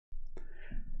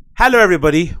Hello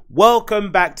everybody,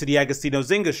 welcome back to the Agostinho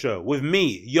Zinga show with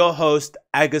me, your host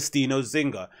Agostinho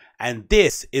Zinga, and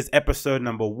this is episode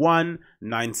number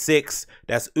 196.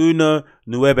 That's Uno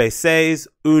Nueve Seis,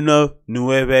 Uno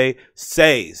Nueve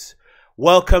Seis.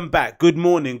 Welcome back. Good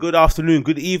morning, good afternoon,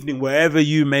 good evening, wherever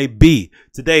you may be.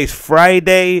 Today is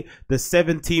Friday, the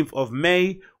 17th of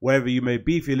May, wherever you may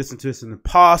be. If you listen to this in the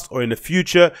past or in the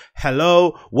future,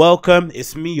 hello, welcome.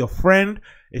 It's me, your friend.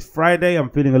 It's Friday. I'm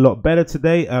feeling a lot better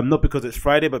today. Not because it's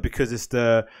Friday, but because it's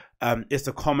the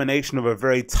combination of a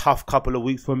very tough couple of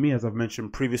weeks for me. As I've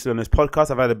mentioned previously on this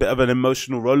podcast, I've had a bit of an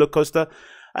emotional roller coaster.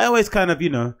 I always kind of,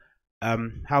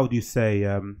 how would you say?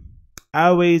 I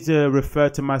always refer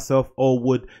to myself, or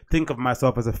would think of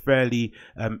myself, as a fairly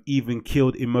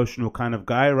even-keeled emotional kind of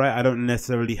guy, right? I don't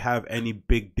necessarily have any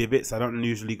big divots. I don't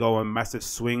usually go on massive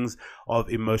swings of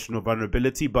emotional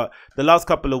vulnerability, but the last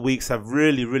couple of weeks have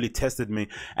really tested me.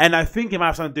 And I think it might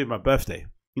have something to do with my birthday.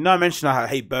 You know, I mentioned I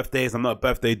hate birthdays. I'm not a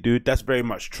birthday dude. That's very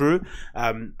much true.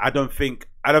 I don't think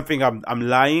I'm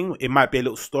lying. It might be a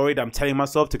little story that I'm telling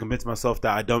myself to convince myself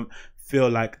that I don't feel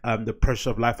like the pressure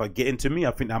of life are getting to me.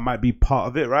 I think that might be part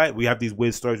of it, right? We have these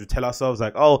weird stories we tell ourselves,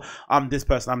 like, oh, I'm this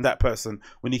person, I'm that person.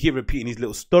 When you keep repeating these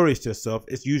little stories to yourself,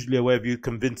 it's usually a way of you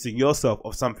convincing yourself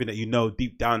of something that you know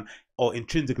deep down or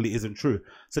intrinsically isn't true.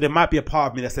 So there might be a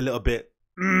part of me that's a little bit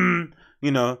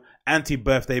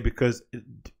anti-birthday, because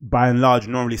by and large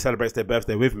no one really celebrates their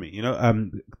birthday with me.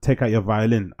 Take out your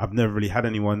violin. I've never really had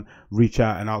anyone reach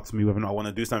out and ask me whether or not I want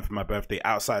to do something for my birthday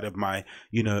outside of my,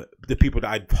 the people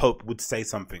that I'd hope would say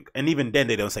something. And even then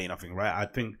they don't say nothing, right? I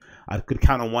think I could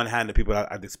count on one hand the people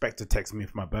that I'd expect to text me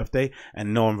for my birthday,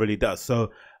 and no one really does.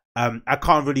 So I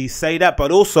can't really say that.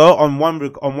 But also on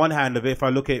one hand of it, if I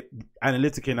look at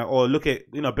analytically or look at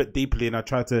a bit deeply, and I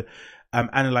try to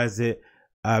analyze it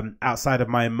outside of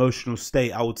my emotional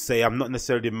state, I would say I'm not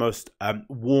necessarily the most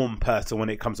warm person when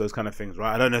it comes to those kind of things,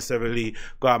 right? I don't necessarily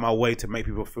go out of my way to make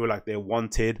people feel like they're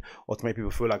wanted, or to make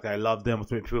people feel like I love them, or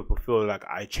to make people feel like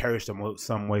I cherish them in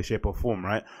some way, shape or form,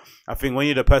 right? I think when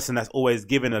you're the person that's always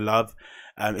giving a love,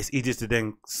 it's easier to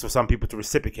then for some people to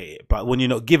reciprocate it. But when you're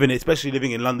not giving it, especially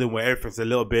living in London where everything's a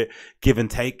little bit give and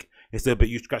take, it's a little bit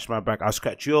you scratch my back, I'll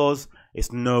scratch yours.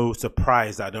 It's no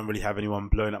surprise that I don't really have anyone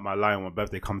blowing up my line when my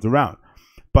birthday comes around.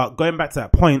 But going back to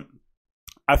that point,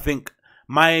 I think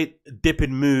my dip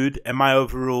in mood and my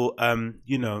overall,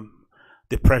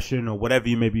 depression or whatever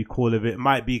you maybe call it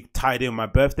might be tied in with my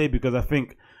birthday, because I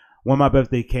think when my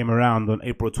birthday came around on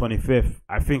April 25th,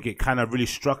 I think it kind of really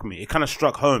struck me. It kind of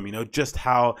struck home, just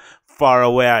how far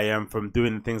away I am from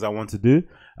doing the things I want to do.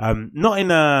 Not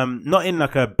in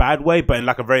like a bad way, but in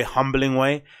like a very humbling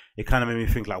way. It kind of made me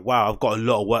think like, wow, I've got a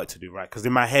lot of work to do, right? Because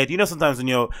in my head, sometimes when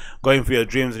you're going for your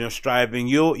dreams and you're striving,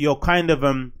 you're kind of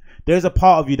there's a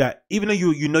part of you that, even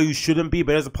though you shouldn't be,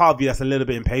 but there's a part of you that's a little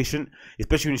bit impatient,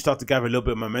 especially when you start to gather a little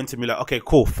bit of momentum. You're like, okay,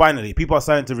 cool, finally, people are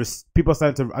starting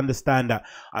to understand that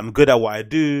I'm good at what I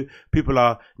do. People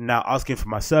are now asking for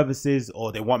my services,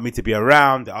 or they want me to be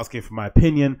around. They're asking for my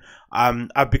opinion.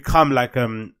 I've become like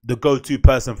the go-to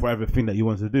person for everything that you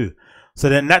want to do. So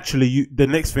then naturally, the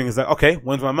next thing is like, okay,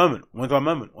 when's my moment? When's my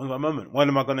moment? When's my moment? When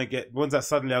am I going to get, when's that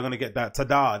suddenly I'm going to get that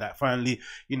tada, that finally,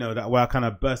 that where I kind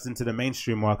of burst into the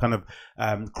mainstream, or I kind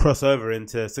of cross over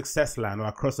into success land, or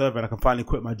I cross over and I can finally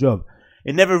quit my job.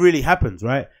 It never really happens,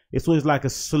 right? It's always like a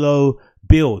slow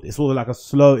build. It's always like a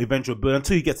slow eventual build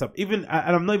until you get up. And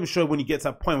I'm not even sure when you get to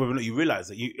that point whether or not you realize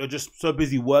that you're just so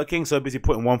busy working, so busy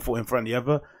putting one foot in front of the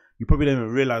other. You probably don't even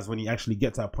realize when you actually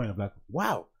get to that point of like,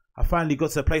 wow, I finally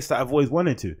got to a place that I've always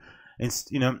wanted to.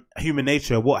 And human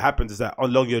nature, what happens is that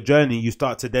along your journey, you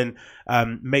start to then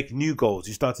make new goals.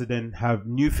 You start to then have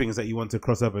new things that you want to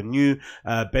cross over, new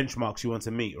benchmarks you want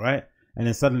to meet, right? And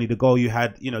then suddenly the goal you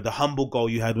had, the humble goal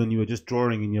you had when you were just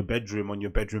drawing in your bedroom,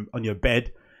 on your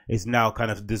bed, is now kind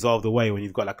of dissolved away when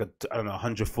you've got like a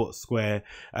 100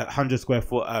 square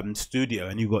foot studio,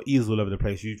 and you've got easels all over the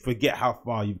place. You forget how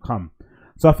far you've come.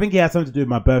 So I think it had something to do with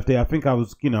my birthday. I think I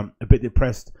was, a bit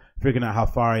depressed, figuring out how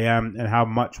far I am and how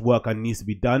much work needs to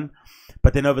be done.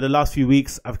 But then over the last few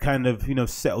weeks, I've kind of,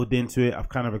 settled into it. I've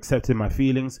kind of accepted my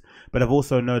feelings. But I've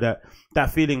also know that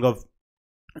feeling of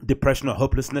depression or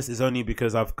hopelessness is only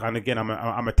because I've kind of, again,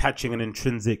 I'm attaching an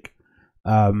intrinsic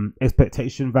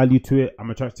expectation value to it. I'm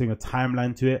attracting a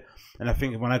timeline to it. And I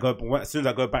think as soon as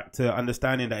I go back to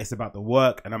understanding that it's about the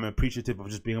work, and I'm appreciative of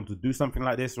just being able to do something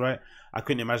like this, right? I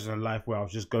couldn't imagine a life where I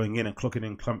was just going in and clocking in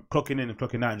and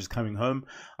clocking out and just coming home.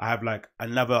 I have like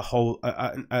another a whole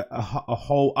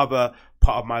other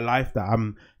part of my life that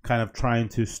I'm kind of trying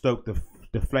to stoke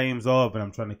the flames of, and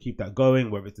I'm trying to keep that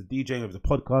going, whether it's the DJing, whether it's the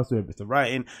podcast, whether it's the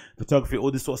writing, photography,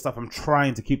 all this sort of stuff. I'm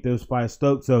trying to keep those fires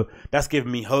stoked. So that's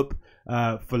given me hope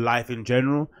for life in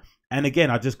general. And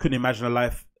again, I just couldn't imagine a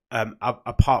life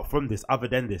apart from this, other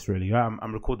than this, really. Right?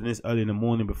 I'm recording this early in the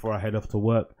morning before I head off to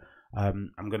work.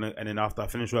 And then after I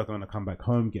finish work, I'm gonna come back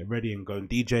home, get ready, and go and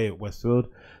DJ at Westfield.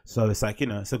 So it's like,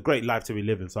 it's a great life to be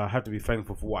living. So I have to be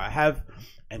thankful for what I have,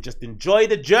 and just enjoy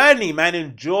the journey, man.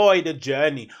 Enjoy the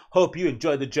journey. Hope you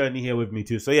enjoy the journey here with me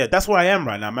too. So yeah, that's where I am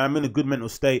right now, man. I'm in a good mental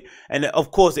state, and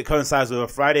of course it coincides with a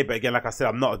Friday. But again, like I said,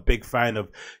 I'm not a big fan of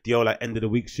the old end of the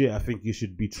week shit. I think you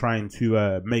should be trying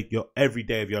to make your every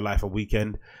day of your life a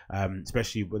weekend,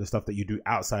 especially with the stuff that you do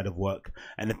outside of work.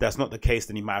 And if that's not the case,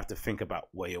 then you might have to think about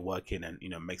where you're working and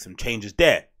make some changes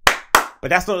there. But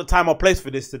that's not the time or place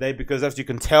for this today, because as you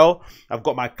can tell, I've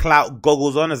got my clout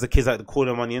goggles on, as the kids like to call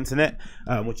them on the internet,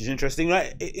 which is interesting,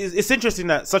 right? It's interesting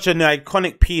that such an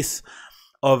iconic piece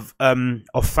of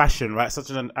fashion, right? Such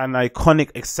an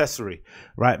iconic accessory,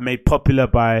 right? Made popular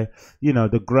by,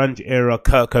 the grunge era,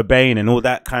 Kurt Cobain and all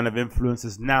that kind of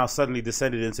influences, now suddenly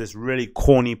descended into this really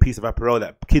corny piece of apparel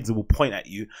that kids will point at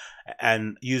you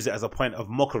and use it as a point of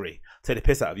mockery, take the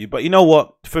piss out of you. But you know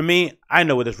what? For me, I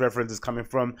know where this reference is coming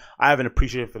from. I have an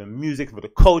appreciation for the music, for the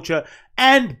culture,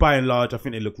 and by and large, I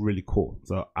think they look really cool.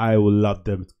 So I will love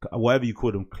them, whatever you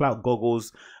call them, clout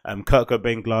goggles, Kurt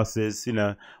Cobain glasses,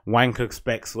 wanker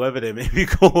specs, whatever they may be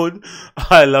called.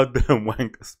 I love them,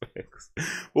 wanker specs.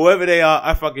 Whatever they are,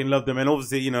 I fucking love them. And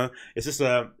obviously, it's just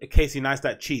a Casey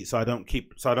Neistat cheat. So I don't,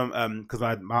 because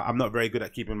I'm not very good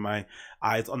at keeping my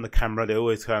eyes on the camera. They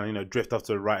always kind of, drift off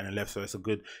to the right and the left. So it's a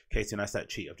good Casey Neistat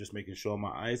cheat of just making sure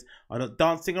my eyes are not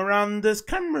dancing around this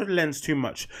camera lens too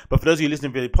much. But for those of you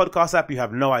listening to the podcast app, you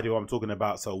have no idea what I'm talking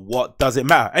about. So what does it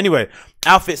matter? Anyway,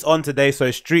 outfits on today. So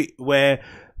Streetwear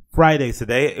Friday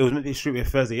today. It was meant to be Streetwear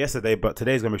Thursday yesterday, but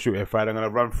today's going to be Streetwear Friday. I'm going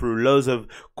to run through loads of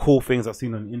cool things I've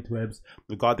seen on the interwebs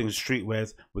regarding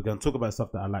streetwears. We're going to talk about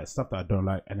stuff that I like, stuff that I don't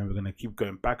like, and then we're going to keep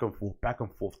going back and forth,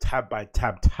 tab by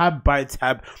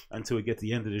tab, until we get to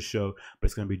the end of the show. But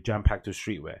it's going to be jam-packed with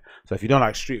streetwear. So if you don't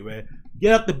like streetwear,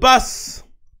 get up the bus!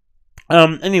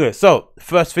 Anyway, so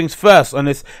first things first on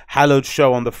this hallowed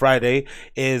show on the Friday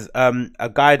is a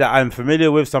guy that I'm familiar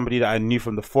with, somebody that I knew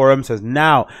from the forums, has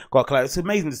now got clout. It's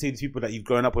amazing to see these people that you've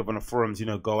grown up with on the forums,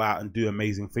 go out and do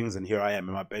amazing things. And here I am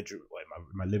in my bedroom, or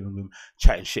in my living room,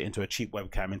 chatting shit into a cheap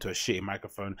webcam, into a shitty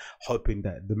microphone, hoping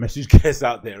that the message gets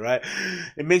out there, right?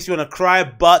 It makes you want to cry,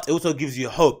 but it also gives you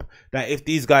hope that if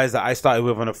these guys that I started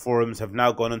with on the forums have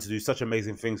now gone on to do such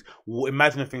amazing things,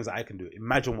 imagine the things that I can do.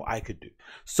 Imagine what I could do.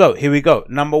 So here we go.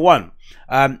 Number one,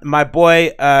 my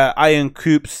boy Iron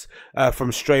Coops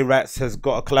from Stray Rats has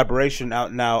got a collaboration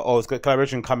out now, or has got a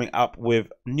collaboration coming up with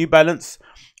New Balance.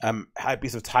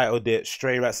 Hypebeast have titled it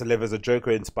 "Stray Rats delivers a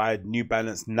Joker-inspired New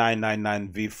Balance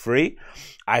 999 V3."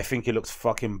 I think it looks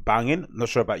fucking banging. Not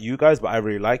sure about you guys, but I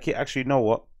really like it. Actually, you know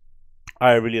what?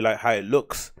 I really like how it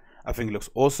looks. I think it looks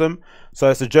awesome.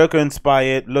 So it's a Joker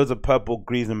inspired, loads of purple,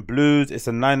 greens and blues. It's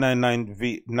a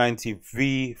 999 V90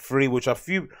 V3, which a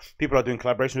few people are doing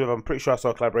collaboration with. I'm pretty sure I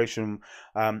saw a collaboration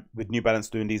with New Balance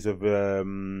doing these with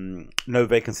No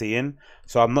Vacancy In.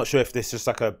 So I'm not sure if this is just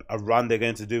like a run they're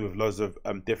going to do with loads of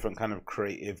different kind of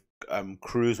creative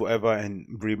crews, whatever, and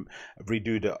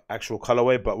redo the actual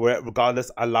colorway. But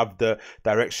regardless, I love the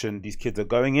direction these kids are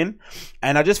going in,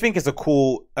 and I just think it's a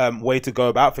cool way to go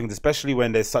about things, especially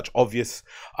when there's such obvious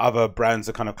other brands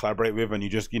to kind of collaborate with, and you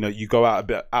just you go out a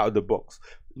bit out of the box.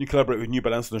 You collaborate with New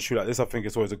Balance on a shoe like this. I think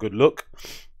it's always a good look.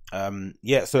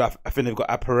 Yeah, so I think they've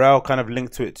got apparel kind of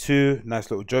linked to it too.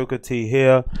 Nice little Joker tee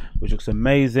here, which looks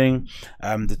amazing.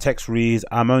 The text reads,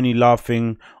 "I'm only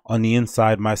laughing on the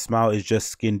inside, my smile is just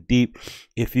skin deep.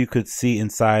 If you could see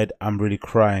inside, I'm really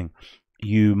crying.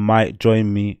 You might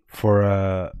join me for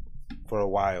a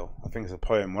while." I think it's a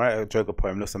poem, right? A Joker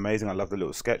poem. Looks amazing. I love the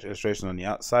little sketch illustration on the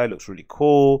outside. Looks really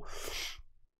cool.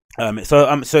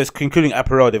 So it's concluding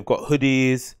apparel. They've got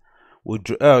hoodies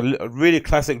with a really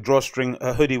classic drawstring,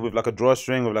 a hoodie with like a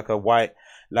drawstring with like a white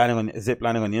lining on zip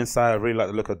lining on the inside. I really like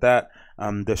the look of that.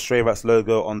 The Stray Rats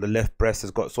logo on the left breast has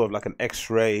got sort of like an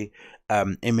X-ray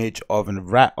image of a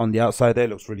rat on the outside there. It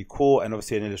looks really cool, and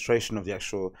obviously an illustration of the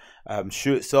actual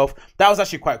shoe itself. That was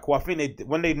actually quite cool. I think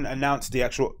when they announced the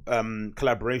actual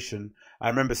collaboration, I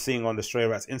remember seeing on the Stray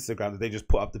Rats Instagram that they just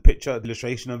put up the picture, the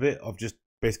illustration of it, of just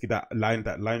basically that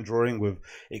line drawing with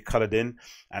it colored in,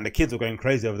 and the kids were going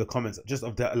crazy over the comments just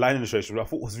of the line illustration, which I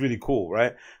thought was really cool,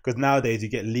 right? Because nowadays you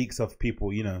get leaks of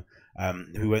people,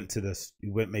 who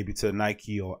went maybe to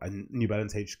Nike or a New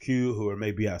Balance HQ, who are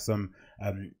maybe at some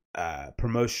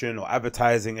promotion or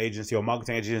advertising agency or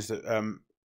marketing agency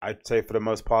I'd say, for the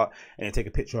most part, and you take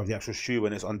a picture of the actual shoe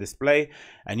when it's on display,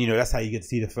 and you know, that's how you get to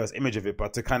see the first image of it.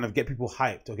 But to kind of get people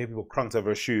hyped or get people crunked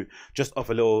over a shoe just off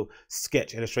a little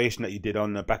sketch illustration that you did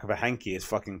on the back of a hanky is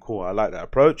fucking cool. I like that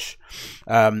approach.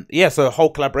 Yeah, so whole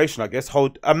collaboration, I guess.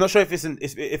 I'm not sure if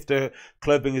if the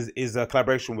clothing is a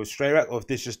collaboration with Streetwear, or if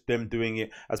this is just them doing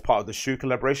it as part of the shoe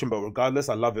collaboration, but regardless,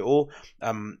 I love it all.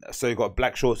 So you got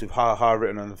black shorts with ha ha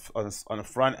written on the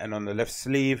front and on the left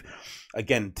sleeve.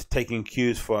 Again, taking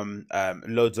cues from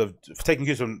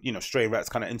you know, Stray Rats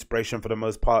kind of inspiration for the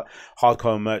most part.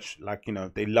 Hardcore merch, like, you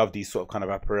know, they love these sort of kind of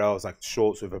apparels, like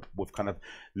shorts with kind of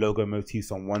logo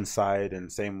motifs on one side, and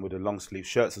same with the long sleeve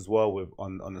shirts as well, with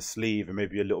on the sleeve, and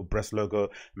maybe a little breast logo,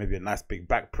 maybe a nice big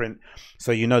back print.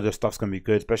 So you know the stuff's gonna be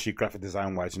good, especially graphic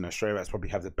design wise. You know, Stray Rats probably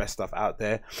have the best stuff out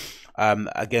there.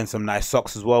 Again, some nice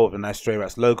socks as well with a nice Stray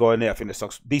Rats logo on it. I think the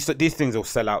socks, these things will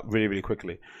sell out really, really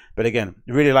quickly. But again,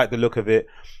 really like the look of it.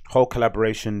 Whole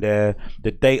collaboration there.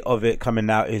 The date of it coming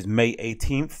out is May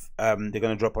 18th. They're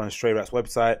gonna drop on the Stray Rats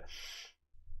website.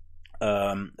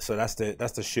 So that's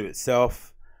the shoe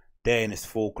itself there in its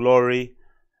full glory.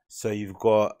 So you've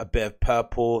got a bit of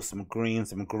purple, some green,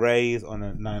 some grays on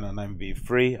a 999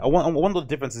 V3. I wonder the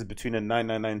differences between a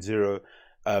 9990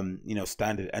 you know,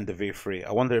 standard and the V3.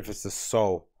 I wonder if it's the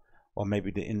sole or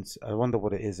maybe I wonder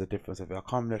what it is, the difference of it. I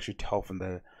can't actually tell from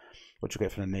the what you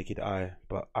get from the naked eye,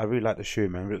 but I really like the shoe,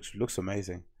 man. It looks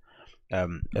amazing.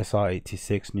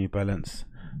 SR86 New Balance,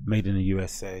 made in the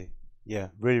USA. Yeah,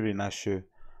 really, really nice shoe.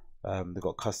 They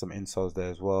got custom insoles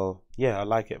there as well. Yeah, I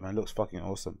like it, man. It looks fucking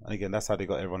awesome. And again, that's how they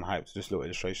got everyone hyped. Just a little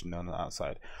illustration there on the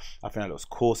outside. I think that looks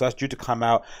cool. So that's due to come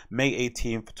out May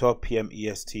 18th, 12 p.m.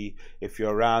 EST. If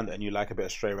you're around and you like a bit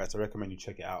of Stray Rats, I recommend you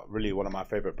check it out. Really one of my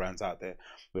favorite brands out there,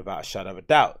 without a shadow of a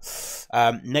doubt.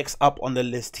 Next up on the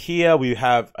list here, we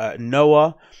have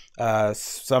Noah,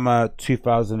 summer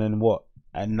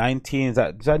 2019. Is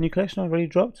that a new collection already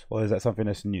dropped, or is that something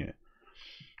that's new?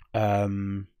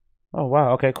 Oh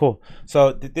wow, okay, cool.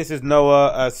 So this is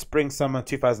Noah, spring summer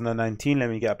 2019. Let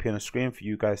me get up here on the screen for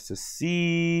you guys to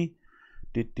see.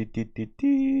 Just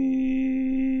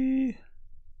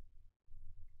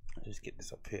get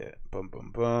this up here. Boom,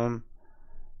 boom, boom.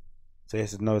 So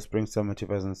this is Noah spring summer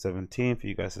 2017 for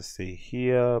you guys to see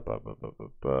here.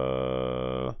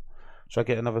 Should I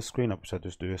get another screen up? Should I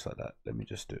just do this like that? Let me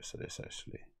just do it. So this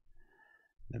actually.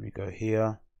 Let me go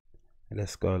here.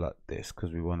 Let's go like this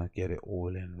because we want to get it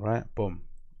all in, right? Boom.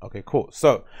 Okay, cool.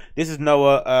 So this is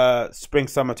Noah, spring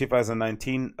summer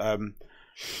 2019.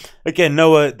 Again,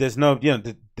 Noah, there's no, you know,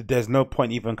 there's no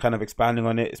point even kind of expanding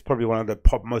on it. It's probably one of the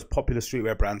most popular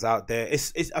streetwear brands out there.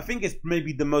 I think it's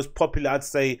maybe the most popular, I'd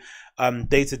say,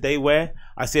 day-to-day wear.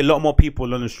 I see a lot more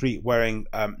people on the street wearing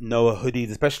Noah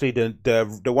hoodies, especially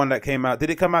the one that came out.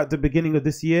 Did it come out at the beginning of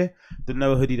this year? The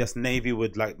Noah hoodie that's navy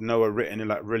with like Noah written in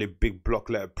like really big block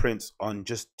letter prints on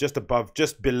just above,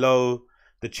 just below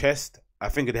the chest. I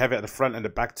think they have it at the front and the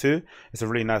back too. It's a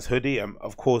really nice hoodie.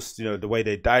 Of course, you know, the way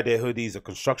they dye their hoodies, the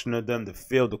construction of them, the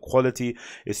feel, the quality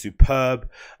is superb.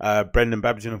 Brendan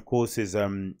Babajan, of course, is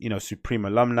you know, Supreme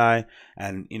alumni,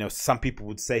 and you know, some people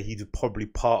would say he's probably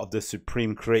part of the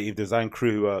Supreme creative design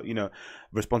crew who are, you know,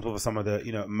 responsible for some of the,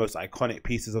 you know, most iconic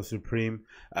pieces of Supreme.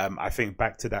 I think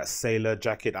back to that sailor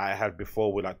jacket I had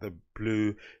before with like the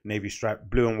blue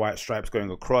and white stripes going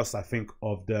across. I think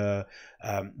of the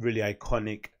really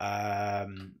iconic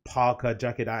Parker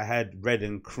jacket I had, red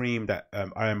and cream, that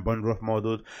Iron Bondroth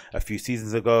modeled a few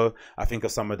seasons ago. I think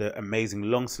of some of the amazing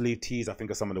long sleeve tees. I think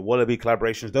of some of the Wallaby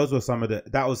collaborations. That was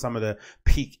some of the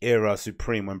peak era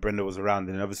Supreme when Brenda was around.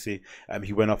 And obviously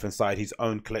he went off inside his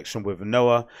own collection with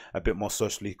Noah, a bit more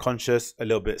socially conscious, a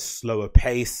little bit slower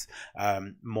pace,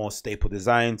 more staple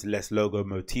designs, less logo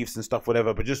motifs and stuff,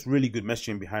 whatever, but just really good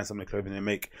messaging behind some of the clothing they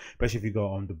make. Especially if you go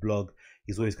on the blog,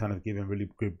 he's always kind of giving really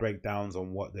good breakdowns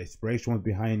on what the inspiration was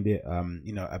behind it.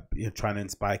 You know, trying to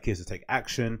inspire kids to take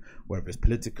action, whether it's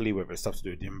politically, whether it's stuff to do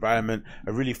with the environment.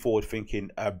 A really forward-thinking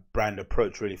brand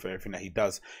approach, really, for everything that he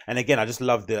does. And again, I just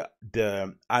love the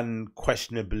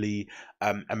unquestionably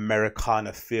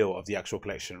Americana feel of the actual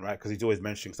collection, right? Because he's always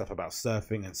mentioning stuff about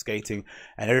surfing and skating,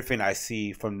 and everything I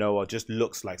see from Noah just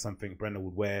looks like something Brendan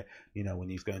would wear, you know, when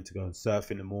he's going to go and surf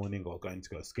in the morning or going to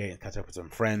go skate and catch up with some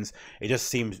friends. It just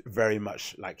seems very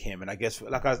much like him. And I guess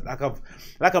like a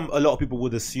lot of people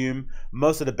would assume,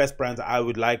 most of the best brands that I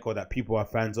would like or that people are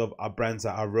fans of are brands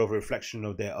that are a real reflection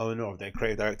of their owner, of their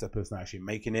creative director, person actually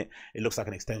making it. It looks like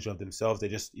an extension of themselves. They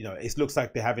just, you know, it looks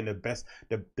like they're having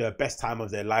the best time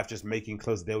of their life, just making 2019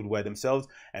 clothes they would wear themselves,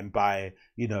 and by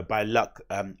luck,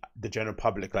 the general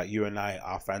public like you and I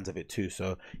are fans of it too.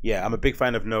 So yeah, I'm a big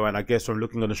fan of Noah, and I guess from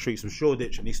looking on the streets of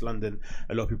Shoreditch and East London,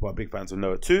 a lot of people are big fans of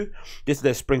Noah too. This is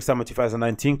their spring summer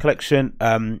 2019 collection.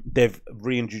 They've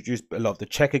reintroduced a lot of the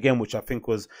check again, which I think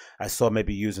was, I saw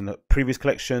maybe used in the previous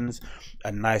collections.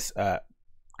 A nice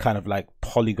kind of like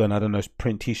polygon, I don't know,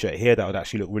 print t-shirt here that would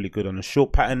actually look really good on a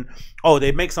short pattern. Oh,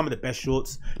 they make some of the best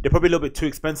shorts. They're probably a little bit too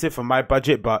expensive for my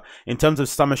budget, but in terms of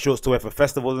summer shorts to wear for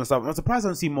festivals and stuff, I'm surprised I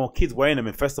don't see more kids wearing them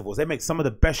in festivals. They make some of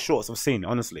the best shorts I've seen,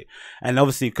 honestly. And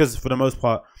obviously, because for the most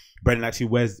part,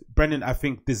 Brendan, I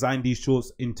think, designed these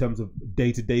shorts in terms of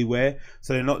day-to-day wear.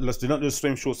 So they're not just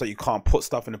slim shorts that you can't put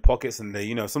stuff in the pockets, and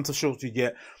they, sometimes shorts you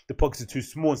get, the pockets are too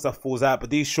small and stuff falls out. But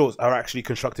these shorts are actually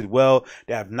constructed well.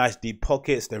 They have nice deep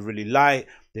pockets. They're really light.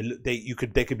 They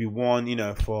could be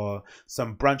worn, for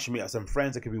some brunch, you meet up some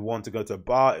friends. They could be worn to go to a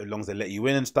bar as long as they let you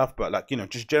in and stuff. But like,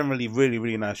 just generally really,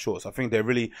 really nice shorts. I think they're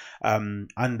really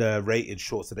underrated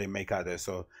shorts that they make out there.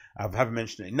 So I haven't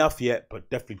mentioned it enough yet, but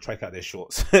definitely check out their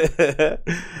shorts. But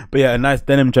yeah, a nice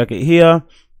denim jacket here,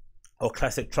 or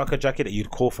classic trucker jacket that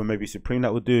you'd call for maybe Supreme,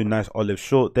 that would do. Nice olive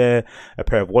short there. A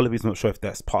pair of wallabies, not sure if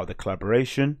that's part of the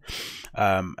collaboration.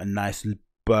 A nice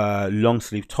long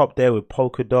sleeve top there with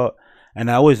polka dot. And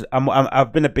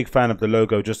I've been a big fan of the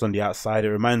logo just on the outside.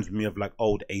 It reminds me of like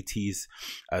old 80s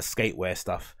skatewear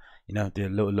stuff. The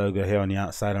little logo here on the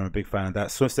outside, I'm a big fan of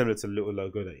that. So similar to the little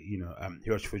logo that,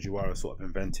 Hiroshi Fujiwara sort of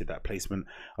invented, that placement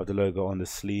of the logo on the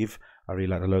sleeve. I really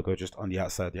like the logo just on the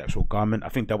outside of the actual garment. I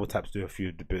think double taps do a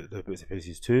few bits and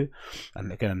pieces too.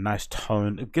 And again, a nice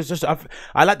tone. It gives just,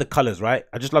 I like the colors, right?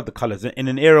 I just love the colors. In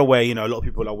an era where, a lot of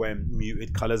people are wearing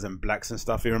muted colors and blacks and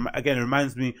stuff. It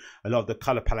reminds me a lot of the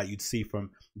color palette you'd see from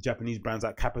Japanese brands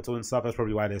like Capital and stuff. That's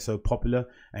probably why they're so popular.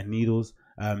 And Needles.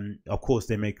 Of course,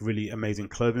 they make really amazing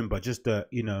clothing, but just the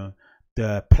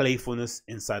playfulness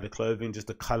inside the clothing, just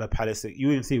the color palette.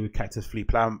 You even see with Cactus Flea,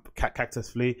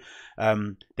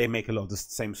 they make a lot of the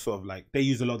same sort of they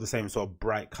use a lot of the same sort of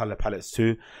bright color palettes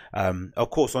too. Of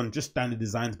course, on just standard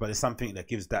designs, but it's something that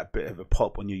gives that bit of a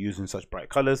pop when you're using such bright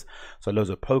colors. So loads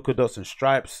of polka dots and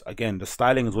stripes. Again, the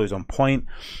styling is always on point.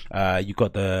 You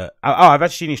got the I've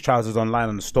actually seen these trousers online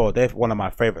on the store. They're one of my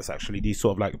favorites actually. These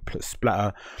sort of like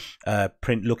splatter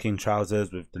print looking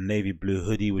trousers with the navy blue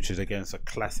hoodie, which is again, it's a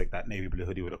classic, that navy blue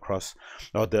hoodie with a cross,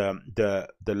 or the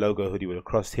logo hoodie with a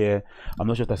cross here. I'm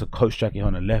not sure if that's a Coach jacket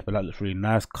on the left, but that looks really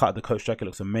nice. Cut of the Coach jacket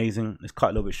looks amazing. It's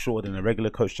cut a little bit shorter than a regular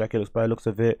Coach jacket, looks by the looks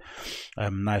of it.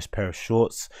 Nice pair of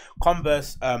shorts.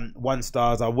 Converse 1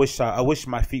 stars. I wish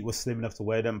my feet were slim enough to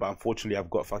wear them, but unfortunately I've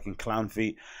got fucking clown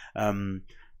feet,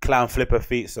 clown flipper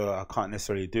feet, so I can't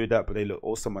necessarily do that, but they look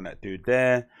awesome on that dude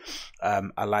there.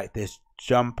 I like this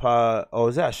jumper. Oh,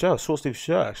 is that a shirt? Short sleeve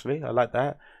shirt actually. I like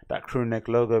that. That crew neck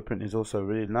logo print is also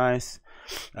really nice.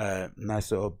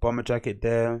 Nice little bomber jacket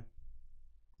there.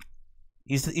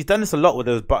 He's done this a lot with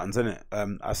those buttons, isn't it?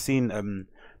 I've seen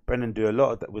Brendan do a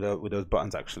lot of that with those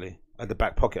buttons actually at the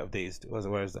back pocket of these.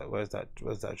 Where's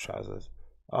that trousers?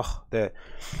 Oh, there.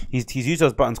 He's used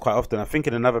those buttons quite often. I think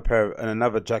in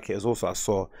another jacket as also I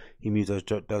saw him use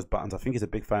those buttons. I think he's a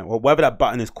big fan. Well, whatever that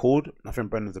button is called, I think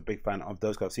Brendan's a big fan of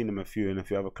those. Cause I've seen them in a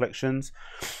few other collections.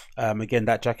 Again,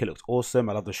 that jacket looks awesome.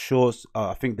 I love the shorts.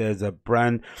 I think there's a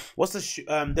brand. What's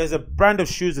the there's a brand of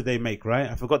shoes that they make, right?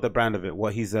 I forgot the brand of it.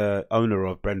 What he's a owner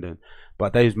of, Brendan.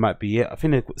 But those might be it. I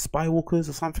think they're Spywalkers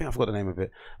or something. I forgot the name of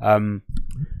it.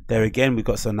 There again, we've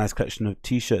got some nice collection of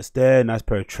t-shirts there. Nice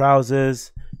pair of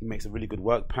trousers. He makes a really good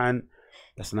work pant.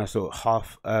 That's a nice sort of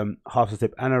half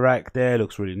zip anorak there.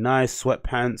 Looks really nice.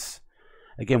 Sweatpants.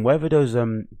 Again, wherever those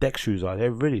deck shoes are,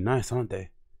 they're really nice, aren't they?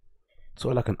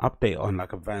 Sort of like an update on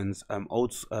like a Vans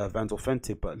Vans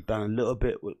Authentic, but done a little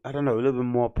bit. I don't know, a little bit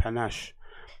more panache.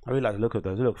 I really like the look of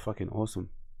those. They look fucking awesome.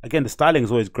 Again, the styling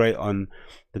is always great on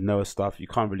the Noah stuff. You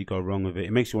can't really go wrong with it.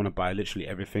 It makes you want to buy literally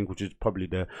everything, which is probably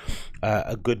the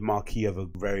a good marquee of a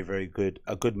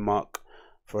good mark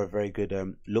for a very good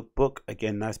lookbook.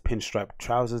 Again, nice pinstripe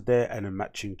trousers there and a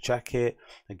matching jacket.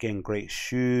 Again, great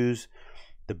shoes.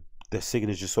 The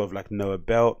signature sort of like Noah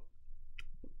belt.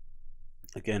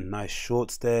 Again, nice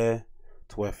shorts there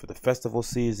to wear for the festival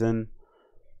season.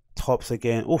 Tops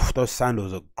again. Oof, those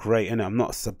sandals are great, innit? I'm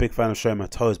not a big fan of showing my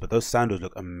toes, but those sandals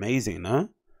look amazing, no?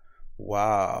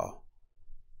 Wow.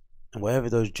 And wherever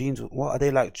those jeans, what are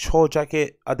they, like chore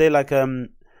jacket? Are they like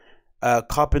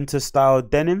carpenter style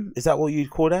denim? Is that what you'd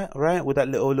call that, right? With that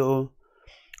little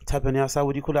tab on the outside,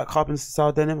 would you call that carpenter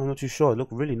style denim? I'm not too sure. Look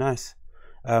really nice.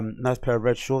 Nice pair of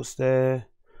red shorts there.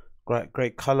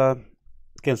 Great color.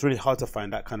 Again, it's really hard to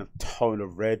find that kind of tone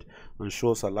of red on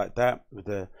shorts. I like that with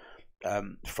the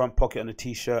front pocket on the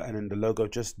t-shirt, and then the logo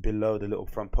just below the little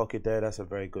front pocket there. That's a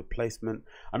very good placement.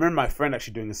 I remember my friend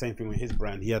actually doing the same thing with his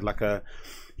brand. He had like a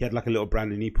little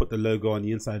brand, and he put the logo on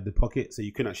the inside of the pocket, so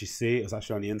you couldn't actually see it. It was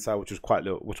actually on the inside, which was quite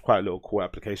a little cool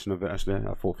application of it. Actually,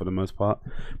 I thought for the most part,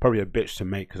 probably a bitch to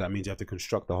make, because that means you have to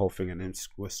construct the whole thing and then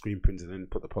screen print it and then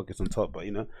put the pockets on top. But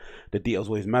you know, the details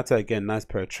always matter. Again, nice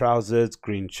pair of trousers,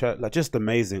 green shirt, like just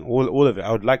amazing. All of it.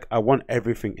 I want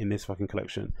everything in this fucking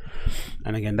collection.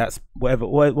 And again, that's whatever.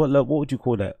 What would you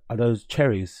call that? Are those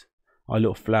cherries? Are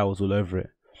little flowers all over it?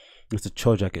 It's a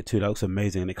chill jacket too. That looks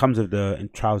amazing, and it comes with the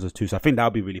trousers too. So I think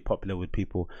that'll be really popular with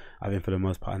people. I think for the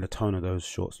most part, and the tone of those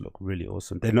shorts look really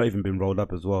awesome. They've not even been rolled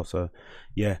up as well. So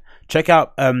yeah, check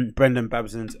out Brendan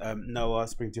Babson's Noah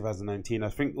Spring 2019. I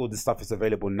think all this stuff is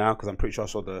available now, because I'm pretty sure I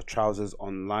saw the trousers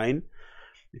online.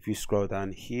 If you scroll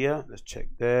down here, let's check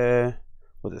there.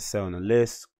 What does it say on the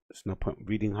list? There's no point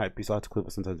reading Hypebeast articles,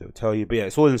 but sometimes they'll tell you. But yeah,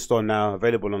 it's all in store now,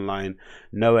 available online.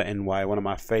 Noah NY, one of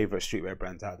my favorite streetwear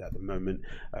brands out there at the moment.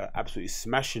 Absolutely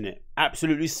smashing it.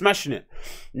 Absolutely smashing it.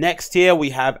 Next here, we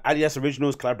have Adidas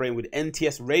Originals collaborating with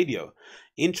NTS Radio.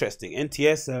 Interesting.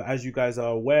 NTS, as you guys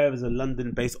are aware, is a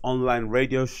London-based online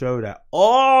radio show that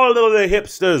all of the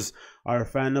hipsters are a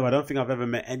fan of. I don't think I've ever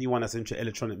met anyone that's into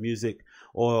electronic music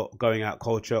or going out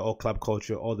culture or club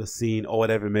culture or the scene or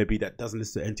whatever it may be that doesn't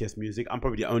listen to NTS music. I'm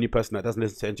probably the only person that doesn't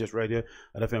listen to NTS radio.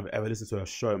 I don't think I've ever listened to a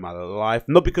show in my life.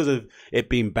 Not because of it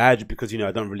being bad, because, you know,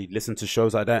 I don't really listen to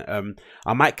shows like that.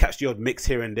 I might catch the odd mix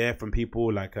here and there from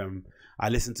people. Like I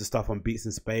listen to stuff on Beats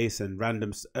in Space and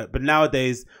random, but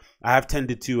nowadays I have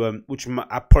tended to, which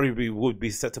I probably would be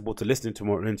susceptible to listening to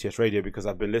more NTS radio, because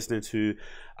I've been listening to,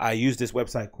 I use this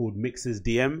website called Mixes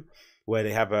DM, where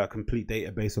they have a complete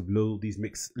database of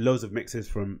loads of mixes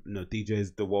from, you know,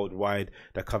 DJs the worldwide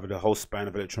that cover the whole span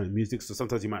of electronic music. So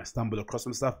sometimes you might stumble across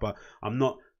some stuff, but I'm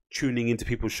not tuning into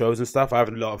people's shows and stuff. I have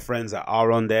a lot of friends that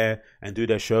are on there and do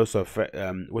their shows, so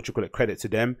credit to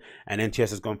them. And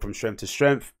NTS has gone from strength to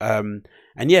strength, and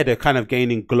yeah, they're kind of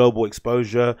gaining global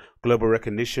exposure, global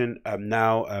recognition.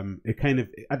 Now it kind of,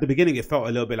 at the beginning it felt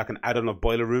a little bit like an add-on of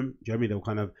Boiler Room. Do you know what I mean? They were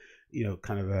kind of, you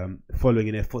know, following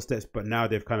in their footsteps, but now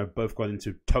they've kind of both gone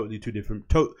into totally two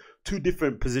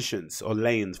different positions or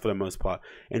lanes for the most part.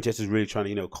 NTS is really trying to,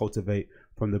 you know, cultivate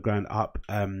from the ground up,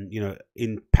 you know,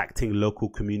 impacting local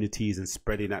communities and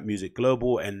spreading that music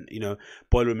global. And, you know,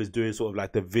 Boiler Room is doing sort of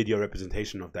like the video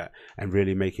representation of that and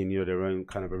really making, you know, their own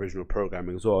kind of original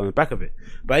programming as well on the back of it.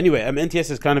 But anyway,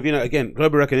 NTS is kind of, you know, again,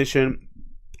 global recognition.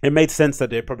 It made sense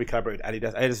that they probably collaborate with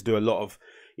Adidas. Adidas do a lot of,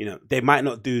 you know, they might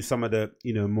not do some of the,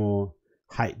 you know, more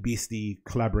hype beastie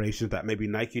collaborations that maybe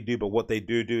Nike do, but what they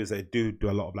do is they do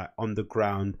a lot of like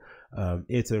underground,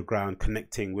 ear to the ground,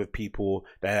 connecting with people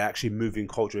that are actually moving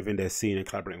culture within their scene and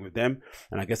collaborating with them.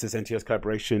 And I guess this NTS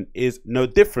collaboration is no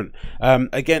different.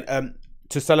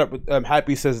 To celebrate,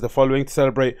 Hypebeast says the following: to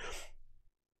celebrate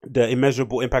the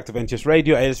immeasurable impact of NTS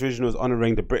Radio, Adidas Original is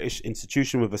honouring the British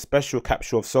institution with a special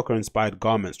capsule of soccer-inspired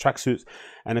garments, tracksuits,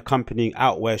 and accompanying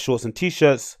outwear, shorts and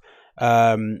t-shirts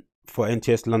for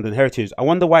NTS London Heritage. I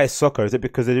wonder why it's soccer. Is it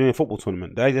because they're doing a football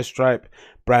tournament? The Adidas stripe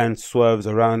brand swerves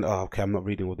around. Oh, okay, I'm not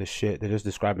reading all this shit. They're just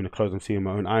describing the clothes I'm seeing with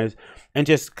my own eyes.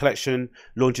 NTS collection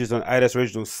launches on Adidas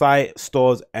Original site,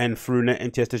 stores, and through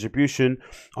NTS distribution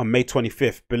on May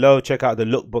 25th. Below, check out the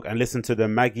lookbook and listen to the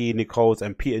Maggie Nichols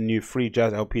and Peter New free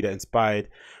jazz LP that inspired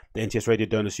the NTS Radio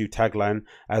Don't Assume tagline,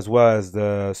 as well as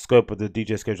the scope of the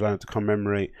DJ schedule lineup to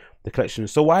commemorate the collection.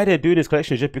 So why are they doing this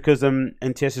collection? Just because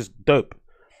NTS is dope?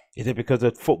 Is it because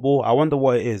of football? I wonder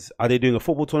what it is. Are they doing a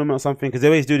football tournament or something? Because they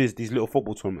always do these little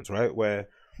football tournaments, right? Where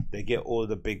they get all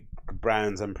the big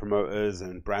brands and promoters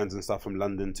and brands and stuff from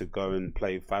London to go and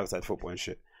play five-side football and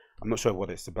shit. I'm not sure what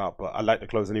it's about, but I like the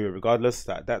clothes anyway, regardless.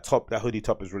 That hoodie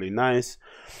top is really nice.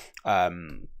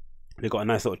 They got a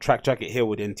nice little track jacket here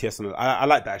with NTS. I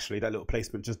like that actually. That little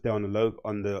placement just there on the logo,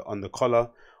 on the collar.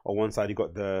 On one side you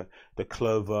got the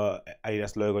Clover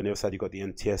Adidas logo, on the other side you got the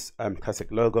NTS classic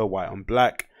logo, white on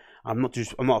black. I'm not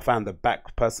a fan of the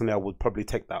back personally. I would probably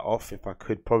take that off if I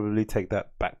could. Probably take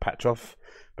that back patch off,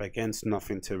 but again, it's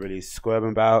nothing to really squirm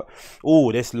about.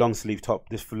 Oh, this long sleeve top,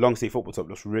 this long sleeve football top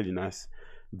looks really nice.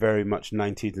 Very much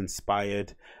 90s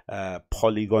inspired,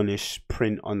 polygonish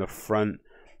print on the front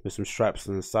with some stripes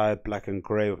on the side, black and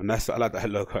grey with a nice. I like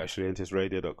that logo actually.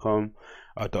 NTSradio.com,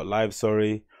 .live.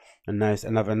 Sorry. A nice,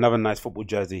 another nice football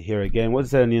jersey here again. What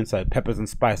is that on the inside? Peppers and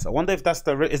Spice. I wonder if that's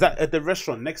is that at the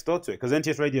restaurant next door to it? Because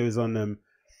NTS Radio is on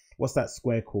what's that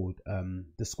square called?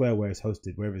 The square where it's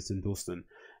hosted, wherever it's in Dalston.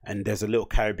 And there's a little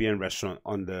Caribbean restaurant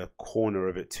on the corner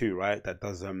of it too, right? That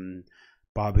does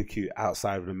barbecue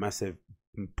outside with a massive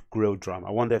grill drum.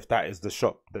 I wonder if that is the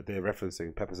shop that they're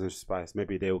referencing, Peppers and Spice.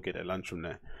 Maybe they will get their lunch from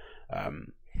there.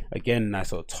 Again,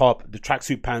 nice little top. The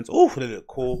tracksuit pants, oh, they look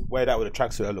cool. Wear that with a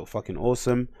tracksuit, that look fucking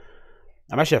awesome.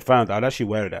 I'm actually a fan of that. I'd actually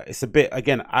wear that. It's a bit,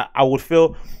 again, I would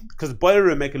feel, because Boiler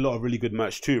Room make a lot of really good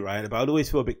merch too, right? But I'd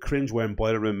always feel a bit cringe wearing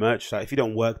Boiler Room merch. Like if you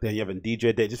don't work there and you haven't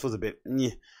DJed there, it just feels a bit, do you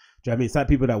know what I mean? It's like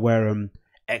people that wear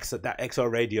that XL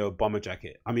Radio bomber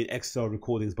jacket. I mean, XL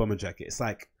Recordings bomber jacket. It's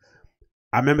like,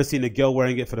 I remember seeing a girl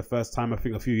wearing it for the first time, I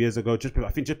think a few years ago,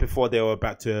 I think just before they were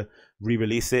about to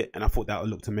re-release it, and I thought that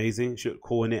looked amazing. She looked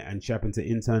cool in it, and she happened to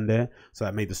intern there, so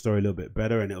that made the story a little bit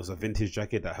better. And it was a vintage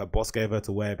jacket that her boss gave her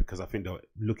to wear because I think they were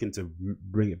looking to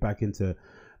bring it back into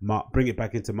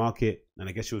market. And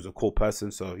I guess she was a cool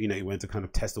person, so you know, he went to kind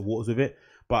of test the waters with it.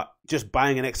 But just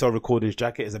buying an XL Recordings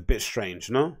jacket is a bit strange,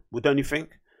 no? Well, don't you think?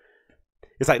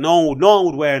 It's like no one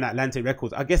would wear an Atlantic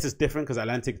Records. I guess it's different because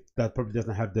Atlantic that probably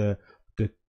doesn't have the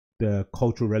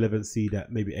cultural relevancy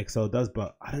that maybe XL does,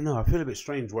 but I don't know. I feel a bit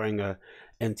strange wearing a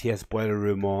NTS Boiler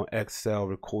Room or XL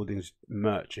Recordings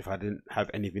merch if I didn't have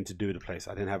anything to do with the place.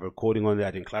 I didn't have a recording on there.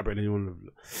 I didn't collaborate with anyone.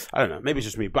 I don't know. Maybe it's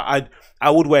just me, but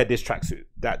I would wear this tracksuit.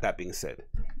 That being said,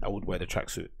 I would wear the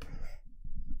tracksuit.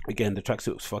 Again, the tracksuit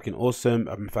looks fucking awesome.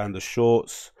 I've found the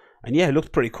shorts, and yeah, it looks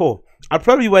pretty cool. I'd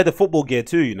probably wear the football gear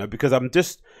too, you know, because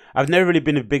I've never really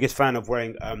been the biggest fan of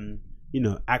wearing you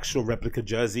know, actual replica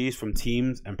jerseys from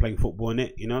teams and playing football in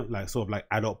it, you know, like sort of like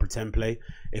adult pretend play.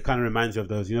 It kind of reminds you of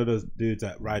those, you know, those dudes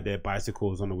that ride their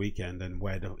bicycles on the weekend and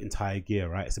wear the entire gear,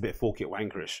 right? It's a bit fork it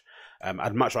wankerish.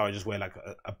 I'd much rather just wear like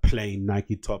a plain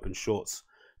Nike top and shorts.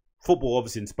 Football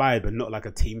obviously inspired, but not like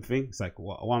a team thing. It's like,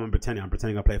 what am I pretending? I'm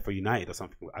pretending I play for United or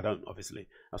something. I don't, obviously.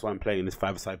 That's why I'm playing this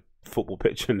five-a-side football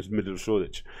pitch in the middle of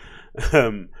Shoreditch.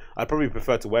 I'd probably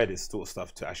prefer to wear this sort of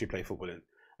stuff to actually play football in.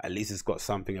 At least it's got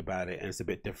something about it, and it's a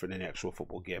bit different than the actual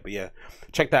football gear. But yeah,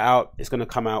 check that out. It's going to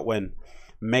come out when?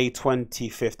 May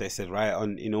 25th, they said, right?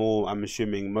 On, in all, I'm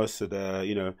assuming most of the,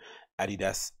 you know,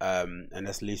 Adidas, and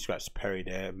that's Lee Scratch Perry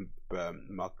there,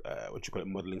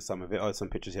 modeling some of it. Oh, some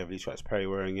pictures here of Lee Scratch Perry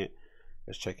wearing it.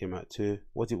 Let's check him out too.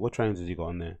 What trainers has he got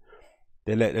on there?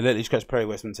 They let Lee Scratch Perry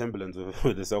wear some Timberlands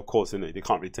with this, of course, in it. They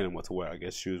can't really tell him what to wear, I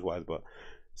guess, shoes wise, but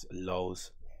it's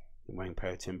lows. I'm wearing a pair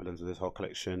of Timberlands with this whole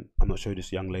collection. I'm not sure who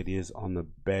this young lady is on the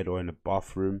bed or in the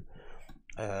bathroom.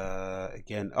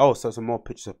 Again, oh, so some more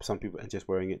pictures of some people just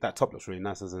wearing it. That top looks really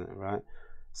nice, doesn't it? Right,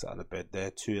 sat on the bed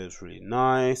there too. Looks really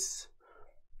nice.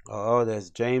 Oh, there's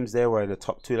James there wearing the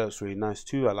top too. That looks really nice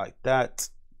too. I like that.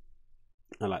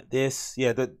 I like this.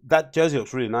 Yeah, that jersey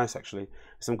looks really nice actually.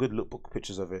 Some good lookbook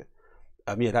pictures of it.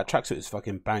 Yeah, that tracksuit is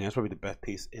fucking bang. That's probably the best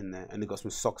piece in there, and they got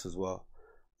some socks as well.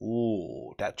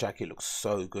 Ooh, that jacket looks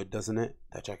so good, doesn't it?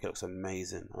 That jacket looks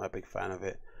amazing. I'm a big fan of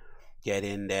it. Get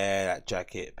in there, that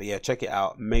jacket. But yeah, check it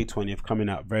out. May 20th, coming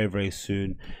out very, very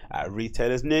soon at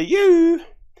retailers near you.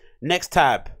 Next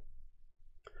tab.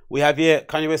 We have here,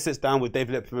 Kanye West sits down with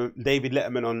David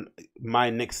Letterman on My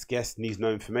Next Guest Needs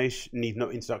No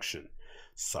Introduction.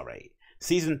 Sorry.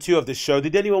 Season 2 of the show.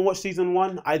 Did anyone watch season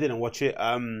 1? I didn't watch it.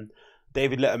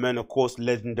 David Letterman, of course,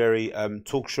 legendary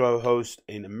talk show host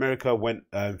in America, went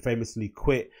famously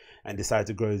quit and decided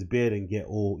to grow his beard and get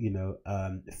all, you know,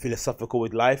 philosophical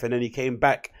with life. And then he came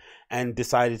back and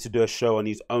decided to do a show on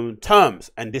his own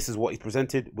terms. And this is what he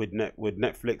presented with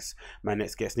Netflix. My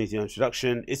Next Guest Needs No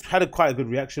Introduction. It's had quite a good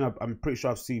reaction. I'm pretty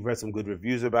sure I've read some good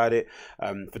reviews about it.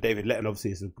 For David Letterman,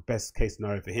 obviously, it's the best case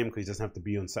scenario for him because he doesn't have to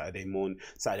be on Saturday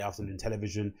afternoon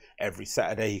television every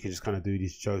Saturday. He can just kind of do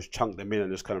these shows, chunk them in,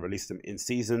 and just kind of release them in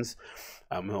seasons.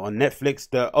 On Netflix,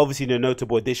 obviously the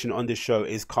notable addition on this show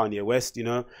is Kanye West. You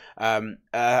know,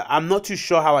 I'm not too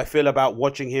sure how I feel about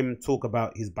watching him talk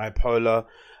about his bipolar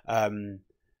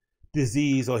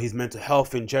disease or his mental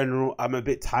health in general. I'm a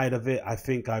bit tired of it. I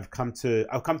think I've come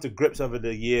to grips over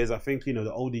the years. I think, you know,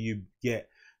 the older you get,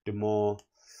 the more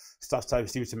stuff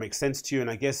seems to make sense to you. And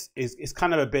I guess it's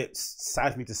kind of a bit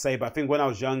sad for me to say, but I think when I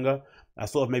was younger, I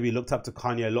sort of maybe looked up to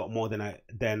Kanye a lot more than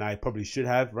I probably should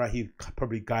have, right? He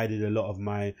probably guided a lot of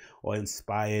or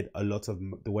inspired a lot of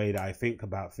the way that I think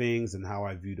about things and how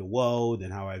I view the world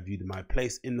and how I viewed my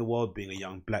place in the world, being a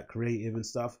young black creative and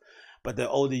stuff. But the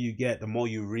older you get, the more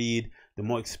you read, the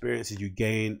more experiences you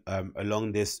gain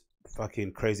along this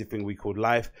fucking crazy thing we call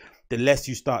life, the less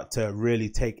you start to really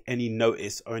take any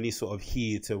notice or any sort of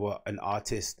heed to what an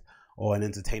artist or an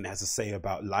entertainer has to say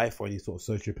about life or any sort of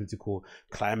socio-political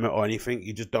climate or anything.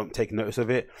 You just don't take notice of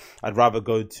it. I'd rather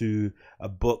go to a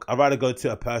book. I'd rather go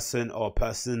to a person or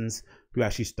persons who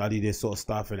actually study this sort of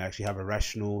stuff and actually have a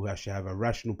rational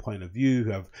point of view,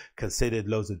 who have considered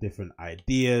loads of different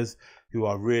ideas, who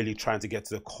are really trying to get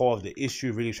to the core of the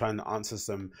issue, really trying to answer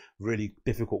some really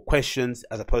difficult questions,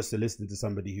 as opposed to listening to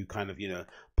somebody who kind of, you know,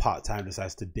 part-time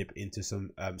decides to dip into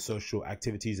some social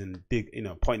activities and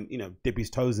dip his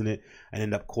toes in it and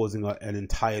end up causing an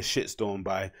entire shitstorm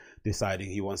by deciding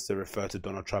he wants to refer to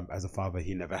Donald Trump as a father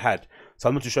he never had. So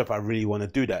I'm not too sure if I really want to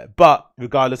do that, but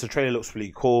regardless, the trailer looks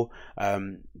really cool.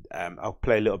 I'll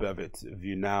play a little bit of it with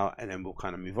you now, and then we'll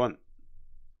kind of move on.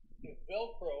 If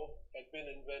Velcro had been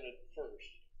invented first,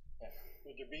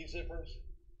 would there be zippers?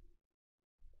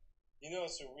 You know,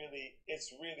 it's really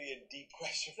a deep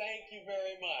question. Thank you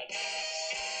very much.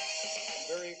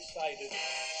 I'm very excited.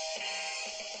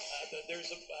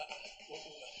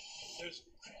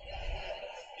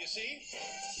 You see?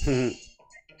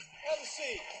 Have a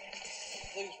seat.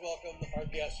 Please welcome our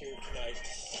guest here tonight.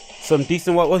 Some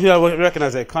decent what do you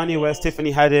recognize it? Kanye West,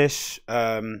 Tiffany Haddish,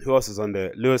 who else is on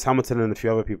there? Lewis Hamilton and a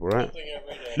few other people, right?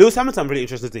 Lewis Hamilton I'm really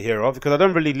interested to hear of, because I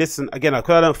don't really listen, again, I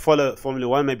don't follow Formula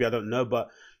One, maybe I don't know, but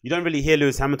you don't really hear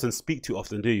Lewis Hamilton speak too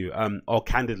often, do you? Or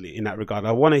candidly in that regard.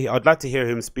 I'd like to hear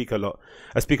him speak a lot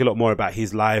more about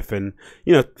his life, and,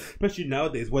 you know, especially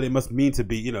nowadays, what it must mean to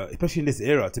be, you know, especially in this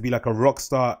era, to be like a rock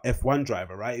star F1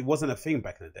 driver, right? It wasn't a thing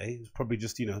back in the day. It was probably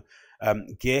just, you know,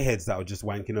 gearheads that were just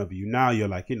wanking over you. Now you're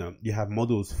like, you know, you have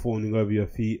models fawning over your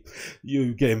feet.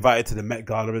 You get invited to the Met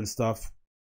Gala and stuff.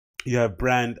 You have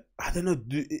brand. I don't know.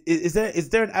 Is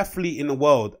there an athlete in the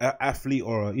world, athlete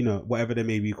or, you know, whatever they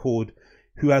may be called,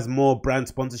 who has more brand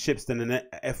sponsorships than an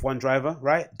F1 driver,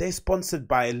 right? They're sponsored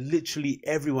by literally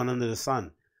everyone under the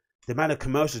sun. The amount of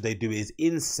commercials they do is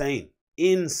insane.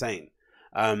 Insane.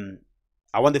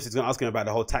 I wonder if he's going to ask him about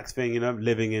the whole tax thing, you know,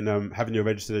 living in, having your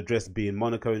registered address be in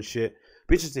Monaco and shit.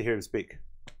 Be interested to hear him speak.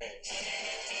 When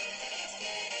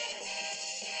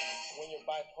you're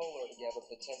bipolar, you have a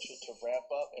potential to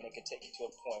ramp up, and it could take you to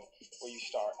a point where you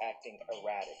start acting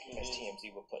erratic, as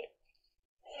TMZ would put it.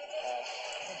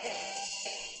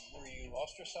 Were you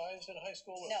ostracized in high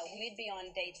school? No, we'd be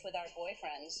on dates with our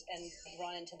boyfriends and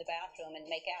run into the bathroom and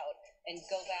make out and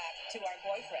go back to our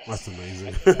boyfriends. That's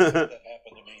amazing. That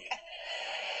happened to me.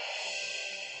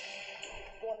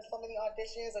 Going to so many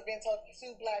auditions, I've been told you're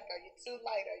too black, or you're too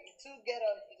light, or you're too ghetto,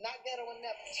 you're not ghetto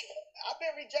enough. I've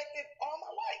been rejected all my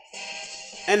life.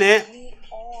 And it.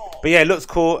 But yeah, it looks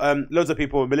cool. Loads of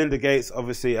people. Melinda Gates,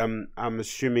 obviously. I'm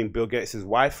assuming Bill Gates'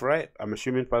 wife, right? I'm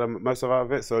assuming by most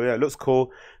of it. So yeah, it looks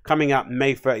cool. Coming out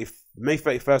May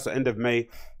 31st or end of May.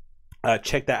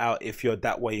 Check that out if you're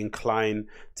that way inclined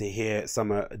to hear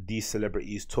some of these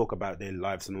celebrities talk about their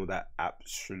lives and all that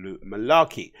absolute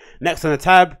malarkey. Next on the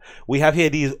tab, we have here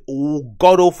these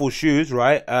god-awful shoes,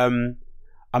 right? I'm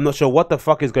not sure what the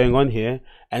fuck is going on here.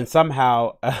 And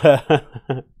somehow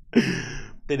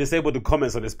they disabled the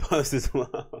comments on this post as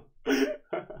well.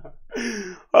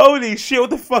 Holy shit,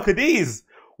 what the fuck are these?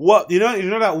 What, you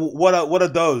know that, what are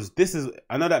those?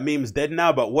 I know that meme's dead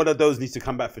now, but what are those needs to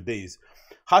come back for these?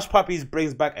 Hush Puppies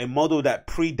brings back a model that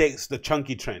predates the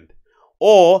chunky trend.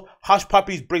 Or Hush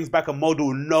Puppies brings back a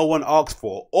model no one asks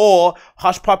for. Or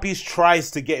Hush Puppies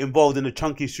tries to get involved in the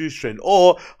chunky shoes trend.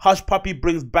 Or Hush Puppy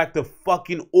brings back the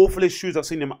fucking awfulest shoes I've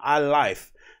seen in my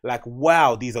life. Like,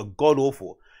 wow, these are god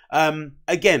awful.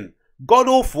 Again, god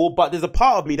awful, but there's a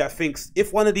part of me that thinks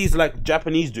if one of these like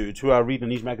Japanese dudes who are reading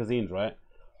these magazines, right?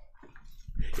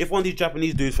 If one of these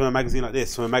Japanese dudes from a magazine like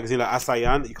this, from a magazine like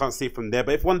Asayan, you can't see it from there,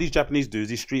 but if one of these Japanese dudes,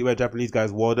 these streetwear Japanese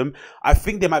guys wore them, I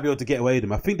think they might be able to get away with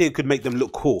them. I think they could make them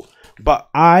look cool. But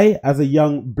I, as a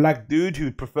young black dude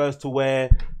who prefers to wear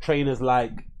trainers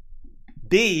like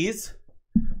these,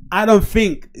 I don't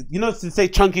think, you know, to say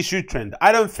chunky shoe trend,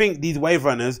 I don't think these wave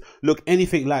runners look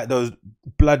anything like those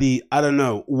bloody, I don't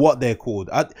know what they're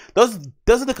called. Those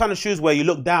are the kind of shoes where you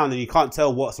look down and you can't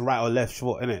tell what's right or left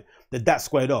foot, innit? They're that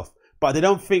squared off. But they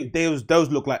don't think those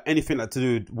look like anything like to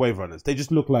do with wave runners. They just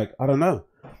look like, I don't know.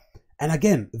 And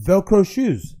again, Velcro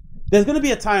shoes. There's going to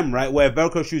be a time, right, where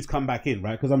Velcro shoes come back in,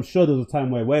 right? Because I'm sure there's a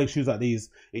time where wearing shoes like these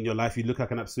in your life, you look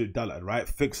like an absolute dullard, right?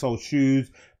 Thick sole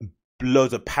shoes,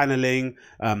 loads of paneling,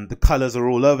 the colors are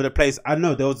all over the place. I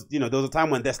know there was a time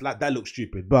when that looked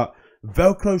stupid. But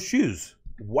Velcro shoes,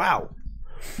 wow.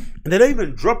 And they don't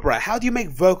even drop right. How do you make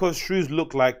Velcro shoes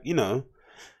look like, you know?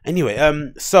 Anyway,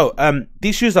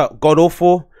 these shoes are god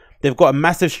awful. They've got a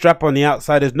massive strap on the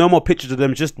outside. There's no more pictures of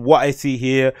them, just what I see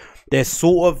here. They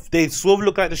sort of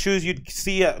look like the shoes you'd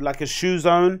see at like a shoe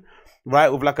zone, right?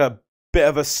 With like a bit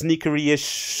of a sneakery-ish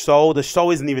sole. The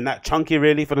sole isn't even that chunky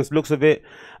really from the looks of it.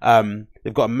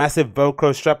 They've got a massive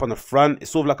Velcro strap on the front. It's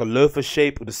sort of like a loafer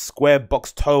shape with a square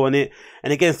box toe on it.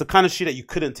 And again, it's the kind of shoe that you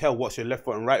couldn't tell what's your left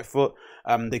foot and right foot.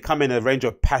 They come in a range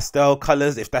of pastel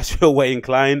colors, if that's your way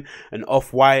inclined, an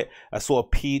off-white, a sort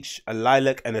of peach, a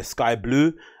lilac, and a sky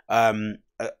blue.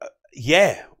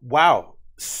 Yeah, wow,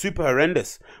 super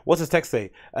horrendous. What's the text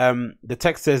say? The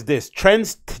text says this: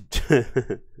 trends.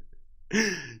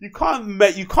 You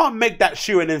can't make that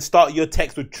shoe and then start your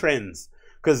text with trends,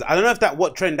 because I don't know if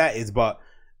what trend that is, but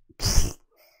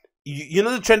you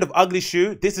know the trend of ugly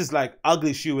shoe. This is like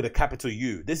ugly shoe with a capital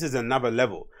U. This is another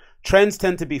level. Trends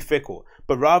tend to be fickle,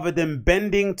 but rather than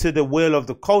bending to the will of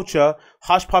the culture,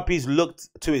 Hush Puppies looked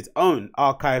to its own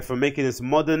archive for making its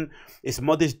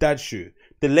modish dad shoe.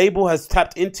 The label has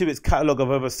tapped into its catalog of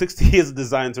over 60 years of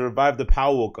design to revive the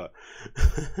Power Walker.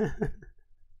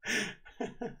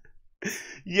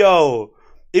 Yo,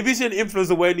 if you see an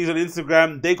influencer wearing these on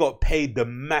Instagram, they got paid the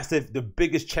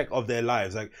biggest check of their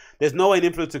lives. Like, there's no way an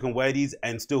influencer can wear these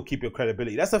and still keep your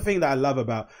credibility. That's the thing that I love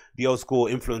about the old school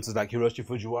influencers like Hiroshi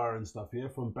Fujiwara and stuff. Yeah,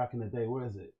 from back in the day. Where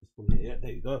is it? It's from here. Yeah,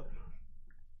 there you go.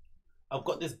 I've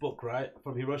got this book, right,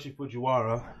 from Hiroshi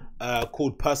Fujiwara,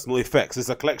 called Personal Effects. It's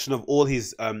a collection of all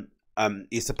his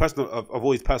it's a personal of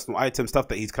all his personal items, stuff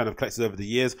that he's kind of collected over the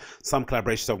years, some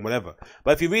collaborations, some whatever.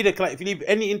 But if you leave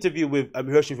any interview with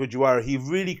Hiroshi Fujiwara, he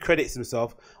really credits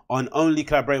himself on only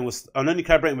collaborating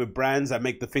with brands that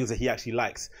make the things that he actually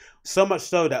likes. So much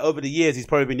so that over the years, he's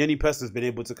probably been the only person who's been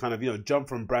able to kind of, you know, jump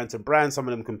from brand to brand, some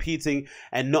of them competing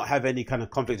and not have any kind of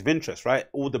conflict of interest, right?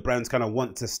 All the brands kind of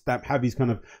want to have these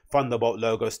kind of Thunderbolt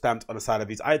logo stamped on the side of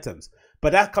these items.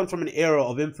 But that comes from an era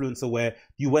of influencer where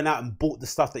you went out and bought the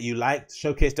stuff that you liked,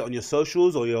 showcased it on your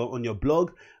socials or on your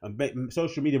blog. And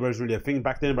social media was really a thing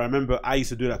back then. But I remember I used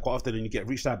to do that quite often, and you get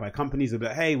reached out by companies and be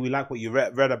like, hey, we like what you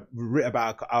read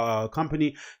about our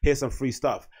company. Here's some free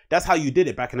stuff. That's how you did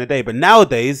it back in the day. But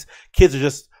nowadays,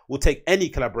 kids will take any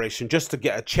collaboration just to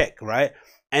get a check, right?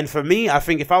 And for me, I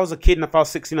think if I was a kid and if I was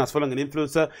 16, I was following an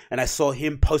influencer and I saw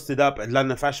him posted up at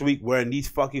London Fashion Week wearing these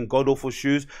fucking god-awful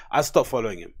shoes, I'd stop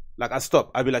following him. Like, I'd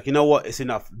stop. I'd be like, you know what? It's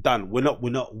enough. Done. We're not.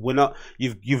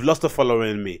 You've lost a follower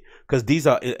in me, because these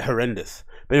are horrendous.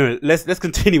 But anyway, let's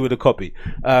continue with the copy,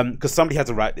 because somebody had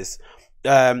to write this.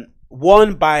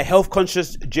 Worn by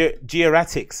health-conscious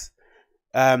geriatrics,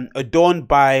 adorned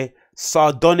by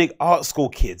sardonic art school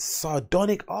kids.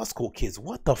 Sardonic art school kids.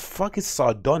 What the fuck is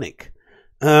sardonic?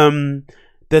 Look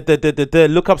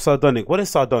up sardonic. What is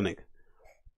sardonic?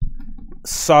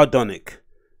 Sardonic.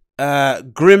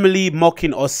 Grimly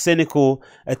mocking or cynical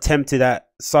attempted at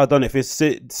sardonic.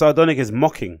 Sardonic is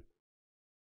mocking.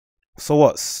 So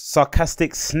what?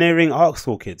 Sarcastic, sneering art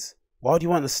school kids. Why do you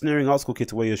want a sneering art school kid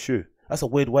to wear your shoe? That's a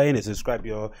weird way in it to describe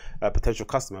your potential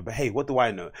customer. But hey, what do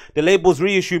I know? The label's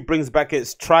reissue brings back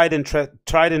its tried and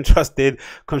trusted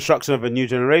construction of a new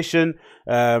generation.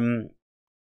 To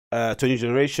a new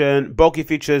generation. Bulky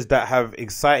features that have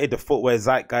excited the footwear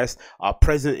zeitgeist are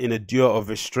present in a duo of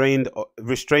restrained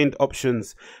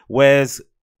options. Whereas,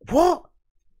 what?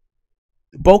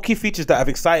 Bulky features that have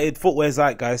excited footwear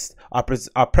zeitgeist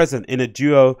are present in a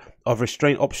duo of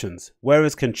restrained options.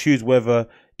 Wearers can choose whether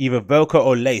either Velcro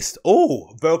or lace. Oh,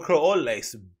 Velcro or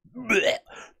lace. Blech.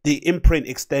 The imprint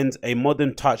extends a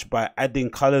modern touch by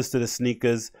adding colors to the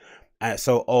sneakers,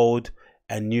 so old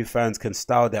and new fans can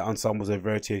style their ensembles in a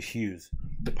variety of hues.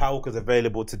 The Power Walker is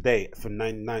available today for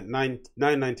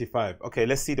 $9.95. Okay,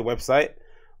 let's see the website.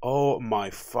 Oh my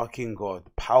fucking god,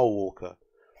 Power Walker.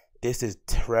 This is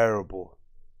terrible.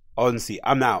 Honestly,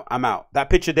 I'm out. That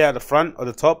picture there at the front or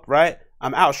the top, right?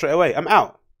 I'm out straight away. I'm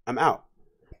out.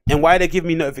 And why they give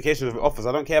me notifications of offers?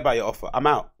 I don't care about your offer. I'm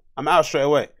out straight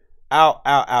away. Out,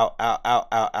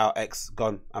 X,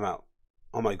 gone. I'm out.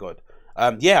 Oh my god.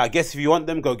 Yeah, I guess if you want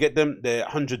them, go get them. They're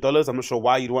 $100. I'm not sure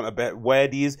why you'd want to wear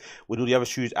these with all the other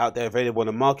shoes out there available on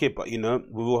the market, but you know,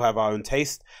 we will have our own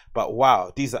taste. But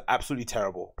wow, these are absolutely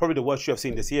terrible. Probably the worst shoe I've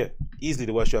seen this year. Easily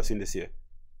the worst shoe I've seen this year.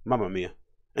 Mamma mia.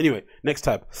 Anyway, next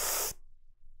tab.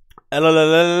 Come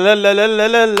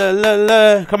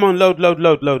on,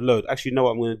 load. Actually, you know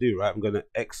what I'm going to do, right? I'm going to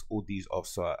X all these off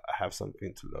so I have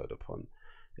something to load upon.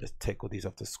 Let's take all these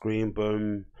off the screen.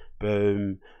 Boom,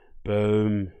 boom,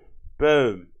 boom.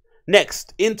 Boom.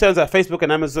 Next, interns at Facebook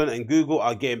and Amazon and Google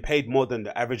are getting paid more than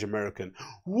the average American.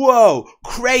 Whoa,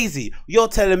 crazy. You're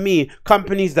telling me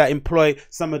companies that employ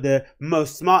some of the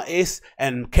most smartest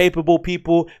and capable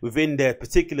people within their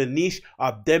particular niche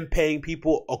are then paying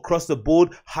people across the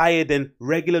board higher than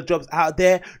regular jobs out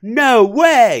there? No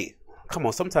way. Come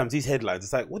on, sometimes these headlines,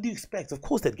 it's like, what do you expect? Of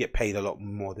course they'd get paid a lot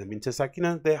more than just like, you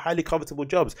know, they're highly covetable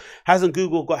jobs. Doesn't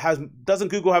Google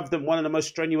have one of the most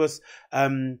strenuous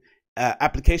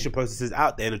application processes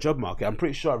out there in the job market. I'm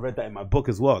pretty sure I read that in my book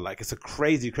as well. Like, it's a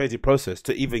crazy process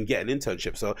to even get an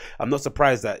internship. So I'm not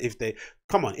surprised that if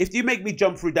you make me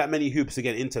jump through that many hoops to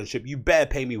get an internship, you better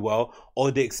pay me well,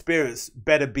 or the experience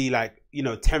better be like, you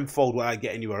know, tenfold what I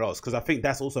get anywhere else. Because I think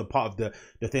that's also part of the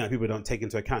thing that people don't take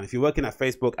into account. If you're working at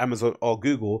Facebook, Amazon, or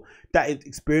Google, that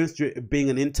experience being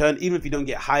an intern, even if you don't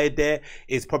get hired there,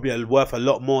 is probably worth a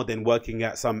lot more than working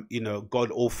at some, you know,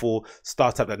 god awful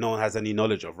startup that no one has any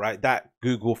knowledge of, right? That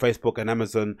Google, Facebook, and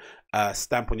Amazon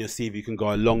stamp on your CV can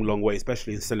go a long way,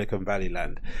 especially in Silicon Valley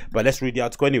land. But let's read the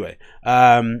article anyway.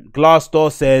 Glassdoor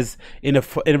says, in a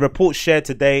report shared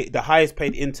today, the highest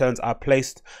paid interns are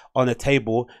placed on a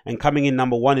table, and coming in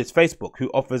number one is Facebook, who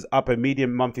offers up a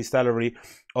median monthly salary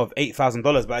of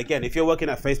 $8,000. But again, if you're working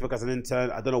at Facebook as an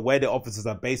intern, I don't know where the offices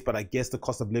are based, but I guess the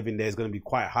cost of living there is going to be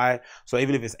quite high. So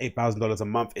even if it's $8,000 a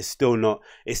month, it's still not,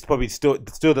 it's probably still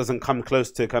doesn't come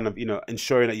close to kind of, you know,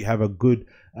 ensuring that you have a good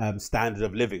standard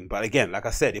of living. But again, like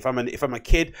I said, if I'm a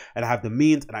kid and I have the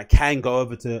means and I can go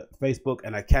over to Facebook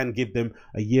and I can give them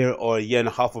a year or a year and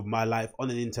a half of my life on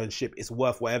an internship, it's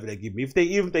worth whatever they give me.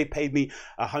 Even if they paid me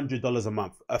 $100 a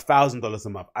month, $1,000 a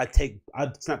month, I'd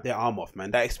snap their arm off,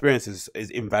 man. That experience is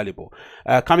invaluable.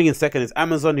 Coming in second is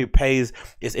Amazon, who pays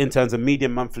its interns a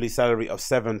median monthly salary of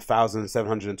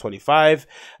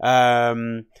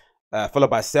 $7,725. Followed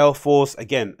by Salesforce,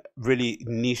 again, really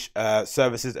niche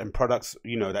services and products,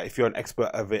 you know, that if you're an expert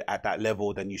of it at that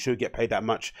level, then you should get paid that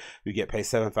much. You get paid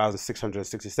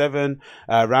 $7,667.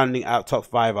 Rounding out top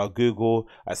five are Google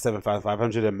at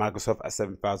 $7,500 and Microsoft at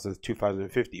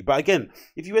 $7,250. But again,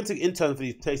 if you went to intern for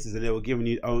these places and they were giving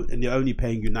you, and they're only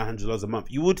paying you $900 a month,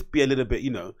 you would be a little bit,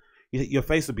 you know, your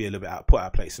face would be a little bit put out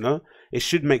of place, you know? It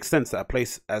should make sense that a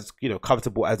place as, you know,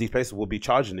 comfortable as these places will be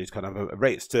charging these kind of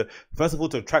rates to, first of all,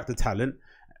 to attract the talent,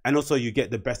 and also you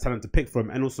get the best talent to pick from,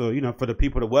 and also, you know, for the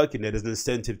people that work in there, there's an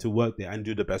incentive to work there and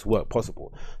do the best work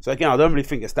possible. So again, I don't really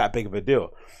think it's that big of a deal.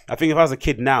 I think if I was a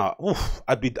kid now,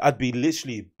 I'd be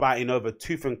literally biting over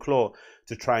tooth and claw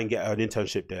to try and get an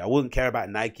internship there. I wouldn't care about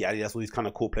Nike, Adidas, all these kind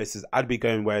of cool places. I'd be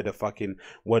going where the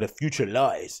future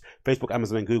lies. Facebook,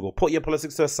 Amazon, and Google. Put your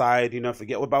politics aside, you know,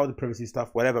 forget about the privacy stuff,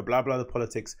 whatever, blah, blah, the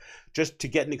politics. Just to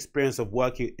get an experience of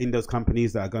working in those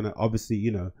companies that are going to obviously,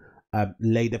 you know,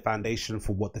 lay the foundation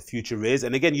for what the future is.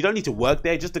 And again, you don't need to work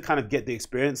there, just to kind of get the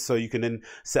experience so you can then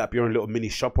set up your own little mini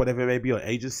shop, whatever it may be, or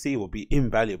agency. Will be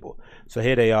invaluable. So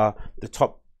here they are, the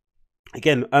top.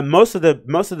 Again, most of the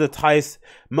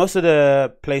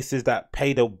places that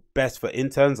pay the best for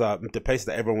interns are the places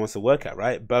that everyone wants to work at,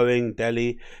 right? Boeing,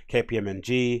 Dell,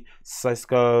 KPMG,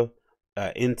 Cisco,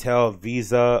 Intel,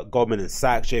 Visa, Goldman and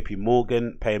Sachs, JP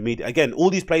Morgan, Pay Media. Again, all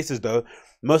these places though,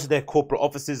 most of their corporate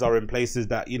offices are in places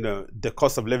that, you know, the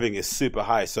cost of living is super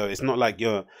high. So it's not like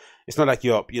you're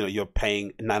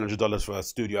paying $900 for a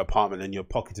studio apartment and you're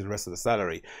pocketing the rest of the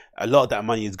salary. A lot of that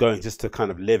money is going just to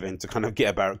kind of live and to kind of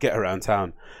get around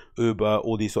town. Uber,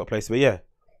 all these sort of places. But yeah,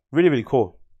 really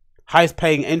cool. Highest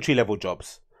paying entry level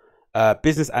jobs.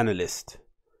 Business analyst.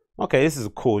 Okay, this is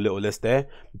a cool little list there.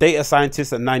 Data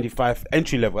scientist at 95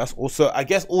 entry level. That's also, I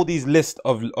guess, all these lists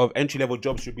of entry level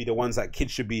jobs should be the ones that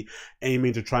kids should be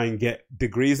aiming to try and get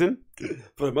degrees in,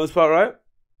 for the most part, right?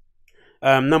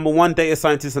 Number one, data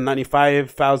scientist at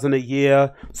 95,000 a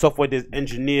year. Software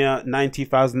engineer,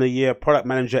 90,000 a year. Product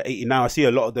manager, 80. Now I see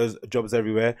a lot of those jobs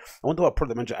everywhere. I wonder what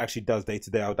product manager actually does day to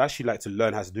day. I would actually like to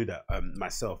learn how to do that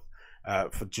myself.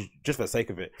 Just for the sake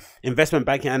of it. Investment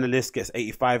banking analyst gets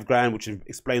 85 grand, which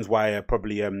explains why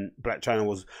probably Black China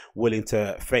was willing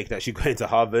to fake that she got into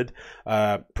Harvard.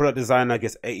 Product designer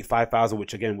gets 85,000,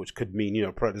 which could mean, you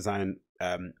know, product design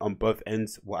on both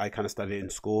ends, what I kind of studied in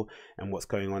school and what's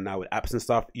going on now with apps and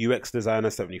stuff. UX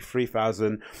designer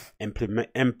 73,000,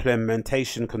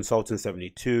 implementation consultant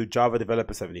 72, Java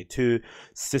developer 72,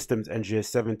 systems engineer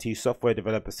 70, software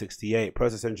developer 68,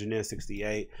 process engineer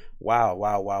 68.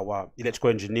 Wow.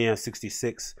 Electrical engineer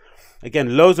 66.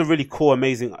 Again, loads of really cool,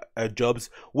 amazing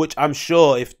jobs, which I'm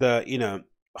sure if the, you know,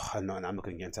 no, I'm not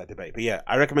going to get into that debate, but yeah,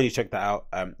 I recommend you check that out.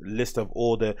 List of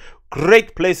all the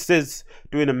great places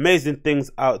doing amazing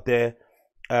things out there,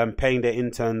 paying their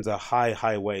interns a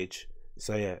high wage.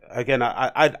 So yeah, again,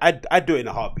 I'd do it in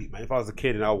a heartbeat, man. If I was a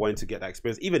kid and I wanted to get that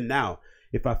experience, even now,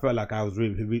 if I felt like I was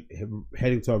really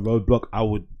heading to a roadblock,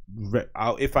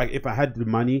 if I had the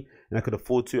money and I could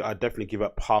afford to, I'd definitely give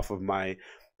up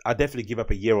I'd definitely give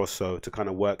up a year or so to kind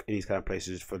of work in these kind of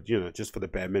places for, you know, just for the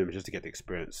bare minimum, just to get the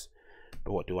experience.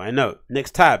 But what do I know?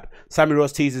 Next tab, Sammy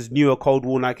Ross teases newer cold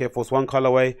wool Nike Air Force One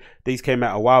colorway. These came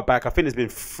out a while back. I think there's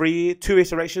been two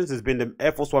iterations. There's been the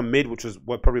Air Force One mid, which was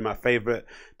probably my favorite.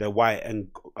 The white and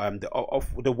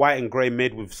the white and grey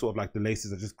mid with sort of like the laces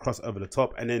that just cross over the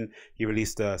top. And then he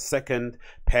released a second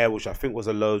pair, which I think was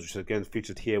a lows, which again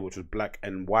featured here, which was black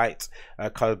and white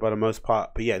colored by the most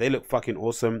part. But yeah, they look fucking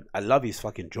awesome. I love his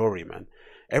fucking jewelry, man.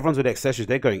 Everyone's with accessories,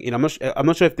 they're going in. I'm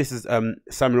not sure if this is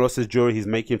Sammy Ross's jewelry he's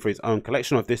making for his own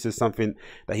collection, or if this is something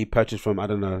that he purchased from, I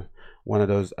don't know, one of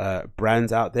those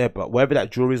brands out there. But wherever that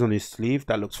jewelry is on his sleeve,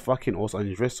 that looks fucking awesome. On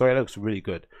his wrist, sorry, that looks really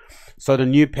good. So the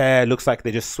new pair looks like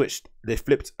they just switched, they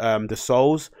flipped the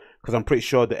soles, because I'm pretty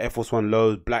sure the Air Force One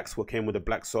lows blacks what came with a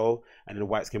black sole, and then the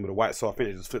whites came with a white sole. I think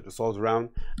they just flipped the soles around.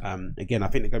 Again, I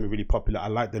think they're gonna be really popular. I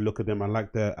like the look of them. I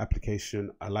like the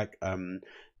application. I like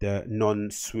the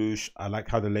non-swoosh. I like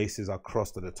how the laces are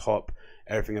crossed at the top.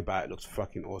 Everything about it looks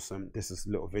fucking awesome. This is a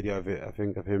little video of it, I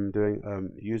think, of him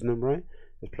doing using them, right?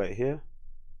 Let's play it here.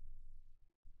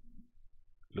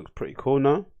 Looks pretty cool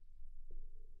now.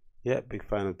 Yeah, big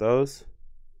fan of those.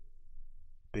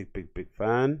 Big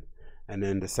fan. And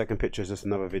then the second picture is just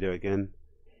another video again,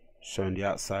 showing the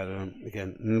outside of them.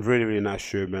 Again, really nice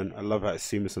shoe, man. I love how it's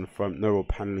seamless in the front. No real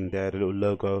paneling there. The little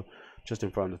logo just in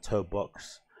front of the toe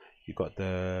box. You got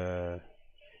the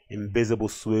invisible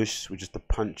swoosh, which is the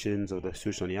punch-ins or the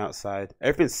swoosh on the outside.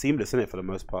 Everything's seamless in it for the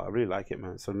most part. I really like it,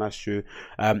 man. It's a nice shoe.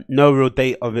 No real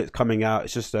date of it coming out.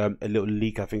 It's just a little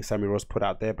leak I think Sammy Ross put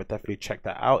out there, but definitely check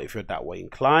that out if you're that way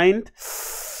inclined.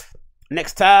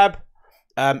 Next tab.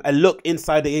 A look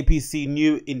inside the APC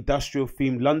new industrial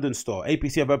themed London store.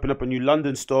 APC have opened up a new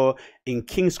London store in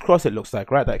King's Cross, it looks like,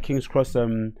 right? That King's Cross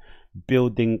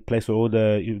building place where all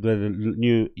the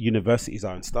new universities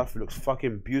are and stuff. It looks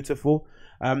fucking beautiful.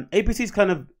 APC's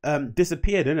kind of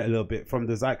disappeared in it a little bit from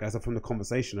the zeitgeist and from the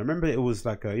conversation. I remember it was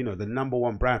like a, you know, the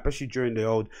 #1 brand, especially during the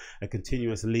old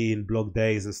continuous lean blog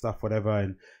days and stuff, whatever.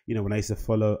 And you know, when I used to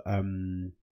follow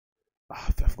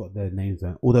I forgot their names,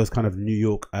 man. All those kind of New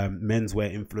York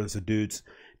menswear influencer dudes.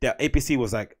 The APC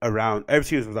was like around,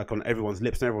 everything was like on everyone's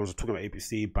lips, and everyone was talking about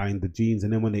APC buying the jeans.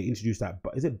 And then when they introduced that,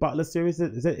 is it Butler series?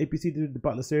 Is it APC did the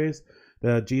Butler series?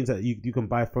 The jeans that you can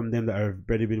buy from them that have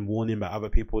already been worn in by other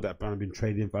people that have been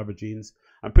trading for other jeans.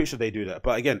 I'm pretty sure they do that.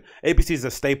 But again, APC is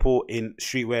a staple in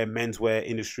streetwear, menswear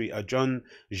industry. Jean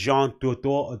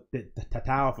Toto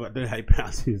Tatao, I don't know how you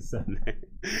pronounce his surname.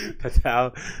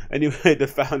 Tatao. Anyway, the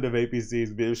founder of APC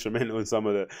has been instrumental in some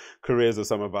of the careers of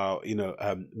some of our, you know,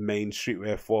 main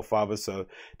streetwear forefathers. So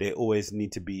they always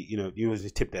need to be, you know, you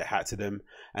always tip their hat to them.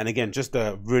 And again, just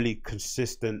a really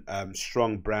consistent,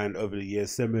 strong brand over the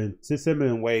years,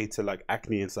 similar way to like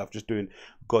Acne and stuff, just doing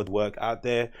good work out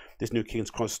there. This new King's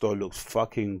Cross store looks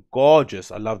fucking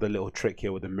gorgeous. I love the little trick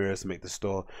here with the mirrors to make the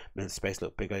store and space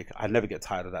look bigger. I never get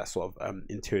tired of that sort of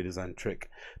interior design trick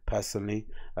personally.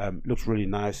 Looks really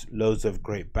nice. Loads of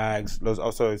great bags.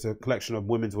 Also, it's a collection of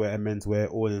women's wear and men's wear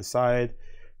all inside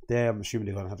there. I'm assuming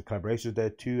they're gonna have the collaborations there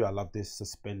too. I love this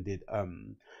suspended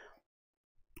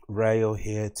rail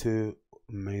here too,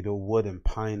 made of wood and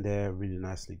pine there, really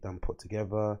nicely done, put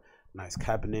together. Nice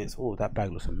cabinets. Oh, that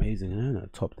bag looks amazing, eh? At the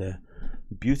top there.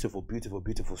 Beautiful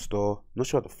store. Not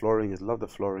sure what the flooring is. Love the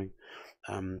flooring.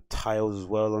 Tiles as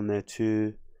well on there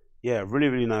too. Yeah,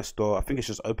 really nice store. I think it's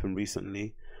just opened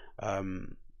recently.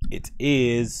 It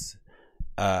is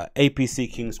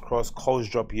APC King's Cross, Coles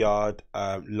Drop Yard,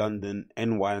 London,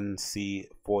 N1C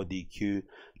 4DQ.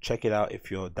 Check it out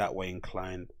if you're that way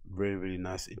inclined. Really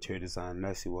nice interior design.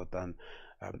 Nicely well done.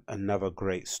 Another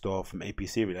great store from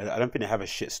APC. Really, I don't think they have a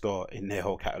shit store in their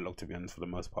whole catalog, to be honest, for the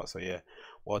most part. So yeah,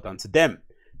 well done to them.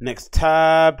 Next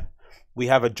tab, we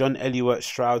have a John Elliott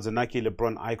Strouds, a Nike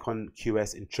LeBron Icon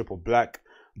QS in triple black.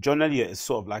 John Elliott is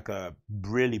sort of like a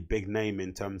really big name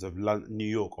in terms of New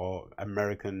York or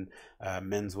American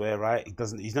menswear, right?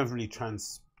 He's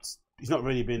not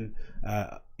really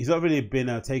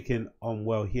been taken on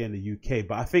well here in the UK.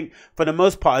 But I think for the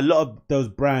most part, a lot of those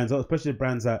brands, especially the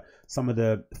brands that some of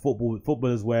the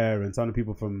footballers wear and some of the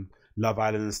people from Love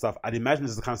Island and stuff, I'd imagine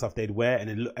this is the kind of stuff they'd wear.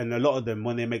 And a lot of them,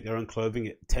 when they make their own clothing,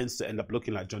 it tends to end up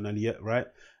looking like John Elliott, right?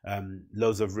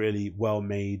 Loads of really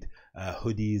well-made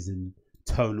hoodies and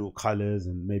tonal colors,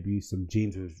 and maybe some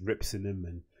jeans with rips in them,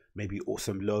 and maybe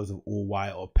some loads of all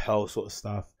white or pearl sort of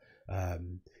stuff.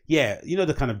 yeah, you know,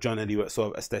 the kind of John Elliott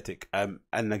sort of aesthetic. And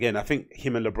again, I think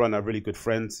him and LeBron are really good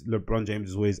friends. LeBron James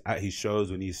is always at his shows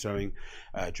when he's showing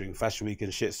during Fashion Week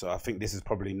and shit. So I think this is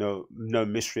probably no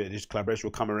mystery that this collaboration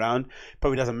will come around.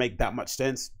 Probably doesn't make that much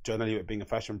sense. John Elliott being a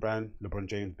fashion brand, LeBron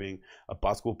James being a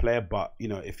basketball player. But you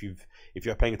know, if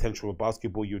you're paying attention to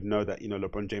basketball, you'd know that, you know,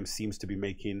 LeBron James seems to be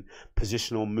making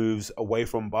positional moves away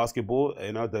from basketball.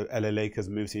 You know, the LA Lakers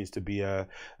move seems to be a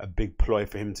big ploy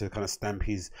for him to kind of stamp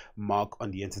his mark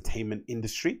on the entertainment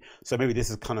industry. So maybe this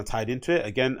is kind of tied into it.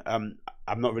 Again,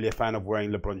 I'm not really a fan of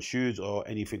wearing LeBron shoes or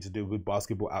anything to do with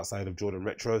basketball outside of Jordan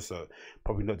Retro, so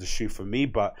probably not the shoe for me.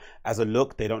 But as a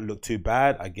look, they don't look too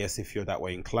bad. I guess if you're that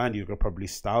way inclined, you could probably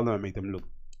style them and make them look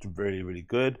really, really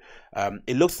good.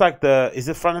 It looks like is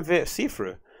the front of it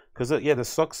see-through? Because yeah, the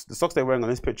socks they're wearing on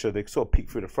this picture, they sort of peek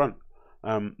through the front.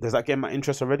 Does that get my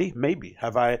interest already? Maybe.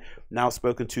 Have I now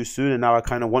spoken too soon and now I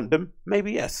kind of want them?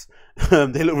 Maybe yes.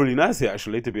 They look really nice here,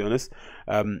 actually, to be honest.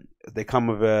 They come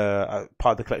with a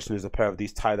part of the collection is a pair of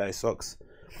these tie-dye socks,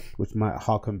 which might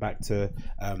harken back to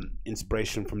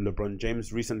inspiration from LeBron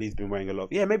James. Recently, he's been wearing a lot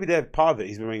of, yeah, maybe they're part of it.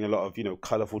 He's been wearing a lot of, you know,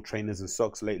 colorful trainers and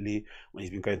socks lately when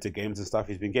he's been going to games and stuff.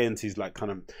 He's been getting to his like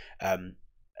kind of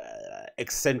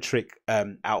eccentric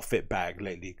outfit bag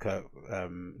lately,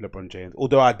 LeBron James.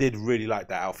 Although I did really like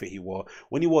that outfit he wore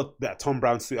when he wore that Tom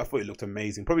Brown suit. I thought it looked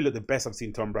amazing. Probably looked the best I've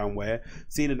seen Tom Brown wear.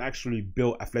 Seeing an actually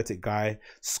built athletic guy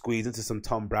squeeze into some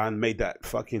Tom Brown made that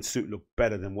fucking suit look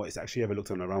better than what it's actually ever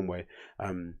looked on the runway.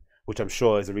 Which I'm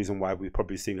sure is the reason why we're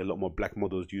probably seeing a lot more black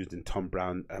models used in Tom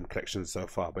Brown collections so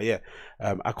far. But yeah,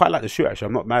 I quite like the shoe, actually.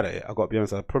 I'm not mad at it. I've got to be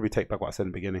honest. I'll probably take back what I said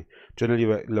in the beginning.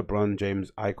 Generally, LeBron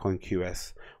James Icon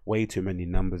QS. Way too many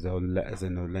numbers or letters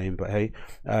in the name. But hey,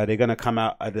 they're going to come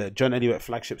out at the John Elliott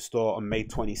flagship store on May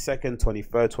 22nd,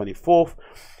 23rd, 24th.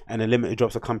 And the limited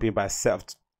drops accompanied by a set of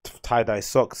tie-dye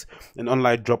socks. An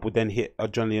online drop would then hit a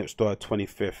John Elliott store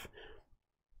 25th.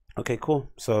 Okay, cool.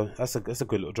 So that's a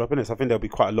good little drop in it. So I think there'll be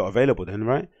quite a lot available then,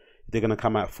 right? They're gonna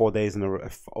come out 4 days in a row,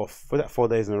 for that 4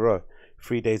 days in a row,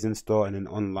 3 days in store and then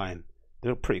online. They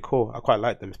look pretty cool. I quite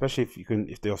like them, especially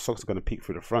if their socks are gonna peek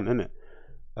through the front, isn't it?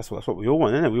 That's what we all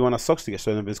want, isn't it? We want our socks to get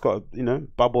shown, but it's got a, you know,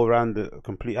 bubble around the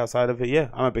complete outside of it. Yeah,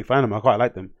 I'm a big fan of them. I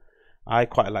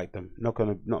quite like them.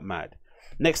 Not mad.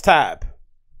 Next tab.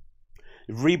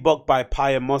 Reebok by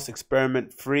Paya Moss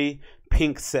Experiment 3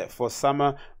 pink set for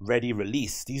summer ready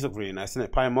release. These look really nice, isn't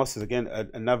it? Paya Moss is again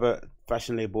another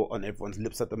fashion label on everyone's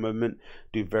lips at the moment.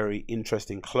 Do very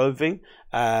interesting clothing,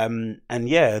 and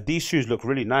yeah, these shoes look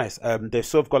really nice. They've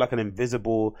sort of got like an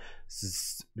invisible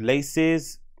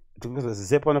laces. There's a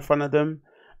zip on the front of them.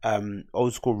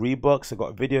 Old school Reeboks. I got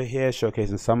a video here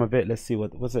showcasing some of it. Let's see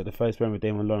what's it. The first one with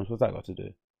Damon Lawrence. What's that got to do?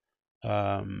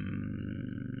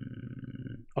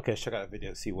 Okay, let's check out the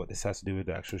video, see what this has to do with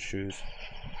the actual shoes.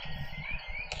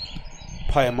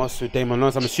 Paya Moss with Damon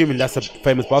Lawrence. I'm assuming that's a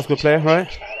famous basketball player, right?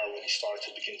 I had already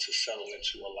started to begin to settle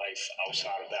into a life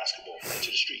outside of basketball,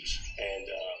 into the streets,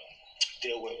 and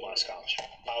deal with my scholarship.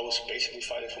 I was basically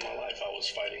fighting for my life. I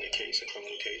was fighting a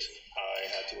criminal case.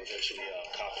 I had to eventually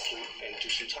cop a plea and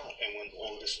do some time. And when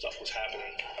all of this stuff was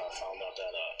happening, I found out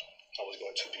that I was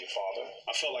going to be a father.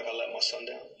 I felt like I let my son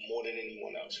down more than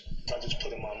anyone else. I just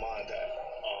put in my mind that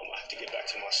I have to get back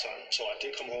to my son. So I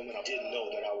did come home, and I did know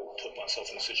that I would put myself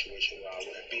in a situation where I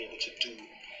would be able to do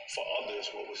for others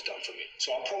what was done for me.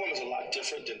 So our program is a lot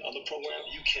different than other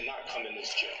programs. You cannot come in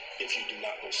this gym if you do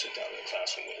not go sit down in a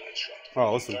classroom with an instructor.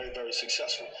 Oh, awesome. Very, very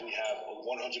successful. We have a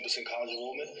 100% college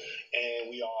enrollment,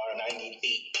 and we are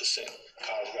 98%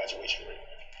 college graduation rate.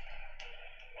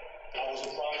 I was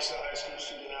a promising high school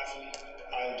student athlete.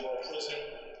 I endure prison.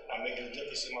 I'm making a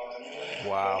difference in my community.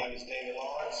 Wow. My name is Damon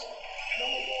Lawrence, and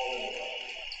I'm a baller.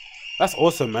 That's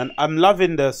awesome, man. I'm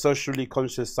loving the socially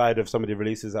conscious side of some of the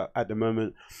releases at the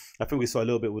moment. I think we saw a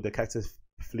little bit with the Cactus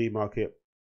Flea Market.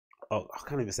 Oh, I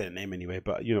can't even say the name anyway,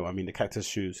 but you know what I mean, the Cactus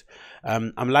shoes.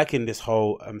 I'm liking this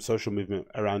whole social movement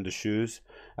around the shoes.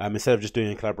 Instead of just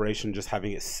doing a collaboration, just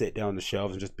having it sit down on the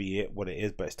shelves and just be it what it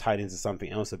is, but it's tied into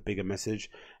something else, a bigger message,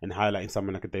 and highlighting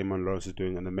someone like a Damon Lawrence is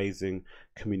doing an amazing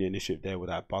community initiative there with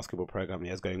that basketball program he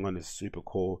has going on. Is super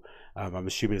cool. I'm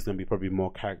assuming there's going to be probably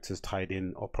more characters tied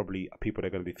in, or probably people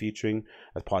they're going to be featuring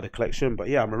as part of the collection. But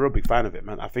yeah, I'm a real big fan of it,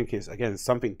 man. I think it's, again,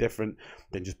 something different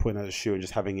than just putting out a shoe and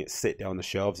just having it sit down on the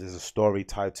shelves. There's a story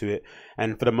tied to it,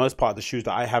 and for the most part, the shoes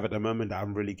that I have at the moment that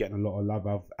I'm really getting a lot of love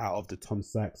out of the Tom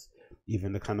Sachs,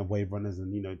 even the kind of Wave Runners,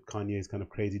 and you know, Kanye's kind of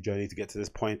crazy journey to get to this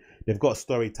point, they've got a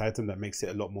story tied to them that makes it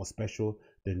a lot more special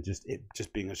than just it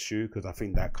just being a shoe, because I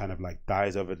think that kind of like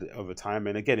dies over time.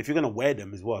 And again, if you're gonna wear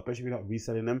them as well, especially if you're not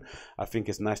reselling them, I think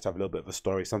it's nice to have a little bit of a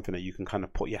story, something that you can kind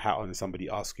of put your hat on and somebody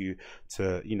asks you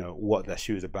to, you know, what that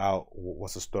shoe is about,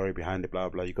 what's the story behind it, blah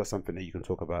blah. You got something that you can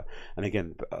talk about. And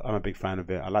again, I'm a big fan of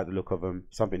it. I like the look of them,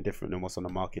 something different than what's on the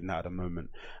market now at the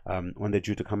moment. When they're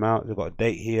due to come out, they've got a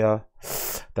date here,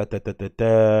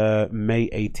 May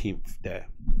 18th. There,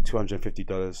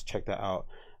 $250. Check that out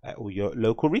at all your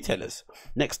local retailers.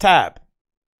 Next tab.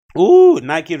 Ooh,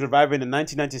 Nike is reviving the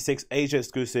 1996 Asia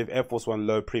exclusive Air Force One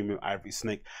low premium ivory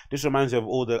snake. This reminds me of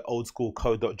all the old school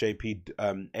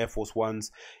Code.jp Air Force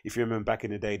Ones. If you remember back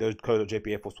in the day, those Code.jp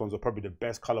Air Force Ones were probably the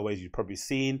best colorways you've probably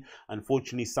seen.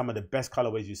 Unfortunately, some of the best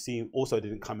colorways you've seen also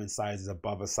didn't come in sizes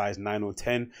above a size 9 or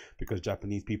 10 because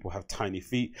Japanese people have tiny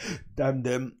feet. Damn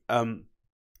them.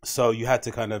 So you had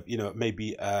to kind of, you know,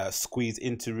 maybe squeeze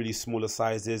into really smaller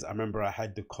sizes. I remember I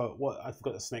had I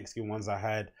forgot the snakeskin ones I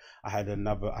had. I had the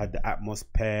Atmos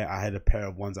pair. I had a pair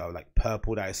of ones that were like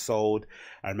purple that I sold.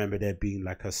 I remember there being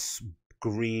like a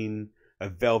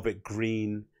velvet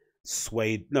green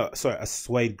a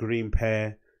suede green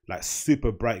pair, like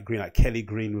super bright green, like Kelly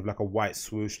green with like a white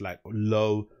swoosh, like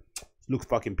low. Looks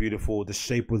fucking beautiful. The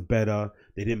shape was better.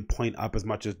 They didn't point up as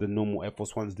much as the normal Air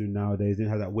Force Ones do nowadays. They didn't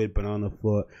have that weird banana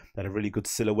foot. They had a really good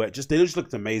silhouette. They just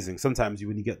looked amazing. Sometimes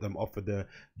when you get them off of the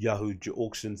Yahoo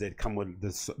auctions, they'd come with the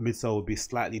midsole would be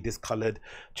slightly discolored.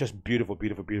 Just beautiful,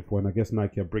 beautiful, beautiful. And I guess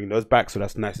Nike are bringing those back, so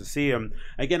that's nice to see.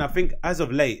 Again, I think as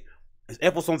of late,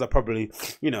 Air Force Ones are probably,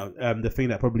 you know, the thing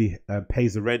that probably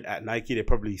pays the rent at Nike. They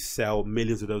probably sell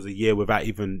millions of those a year without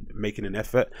even making an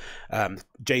effort.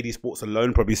 JD Sports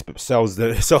alone probably sells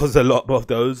a lot of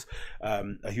those,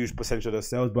 a huge percentage of those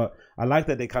sales. But I like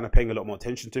that they're kind of paying a lot more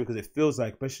attention to them, because it feels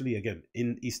like, especially again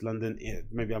in East London,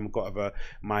 maybe I'm got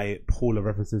my pool of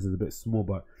references is a bit small,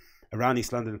 but around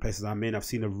East London, the places I'm in, I've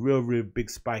seen a real big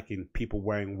spike in people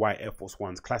wearing white Air Force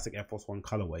Ones, classic Air Force One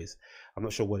colorways. I'm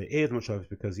not sure what it is. I'm not sure if it's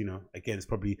because, you know, again, it's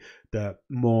probably the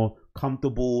more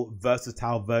comfortable,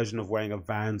 versatile version of wearing a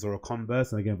Vans or a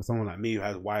Converse. And again, for someone like me who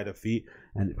has wider feet,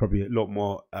 and probably a lot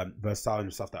more versatile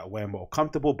and stuff that I wear more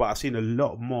comfortable, but I've seen a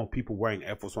lot more people wearing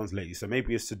Air Force Ones lately. So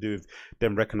maybe it's to do with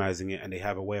them recognizing it, and they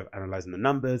have a way of analyzing the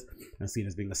numbers and seeing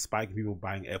as being a spike of people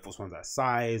buying Air Force Ones at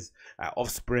size, at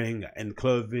Offspring, at End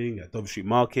Clothing, at Dove Street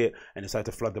Market, and decided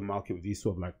to flood the market with these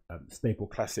sort of like staple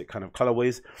classic kind of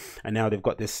colorways. And now they've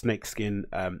got this snakeskin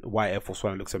white Air Force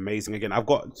One. It looks amazing. Again, I've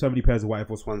got so many pairs of white Air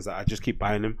Force Ones that I just keep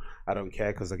buying them. I don't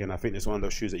care, because again, I think it's one of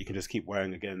those shoes that you can just keep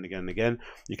wearing again and again and again.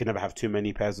 You can never have too many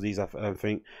pairs of these, I don't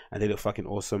think, and they look fucking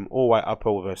awesome. All white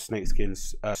upper with a snakeskin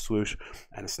swoosh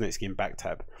and a snakeskin back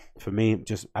tab. For me,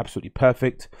 just absolutely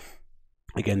perfect.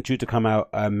 Again, due to come out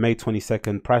May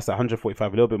 22nd, priced at $145, a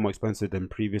little bit more expensive than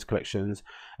previous collections.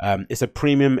 It's a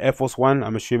premium Air Force One,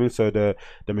 I'm assuming, so the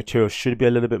material should be a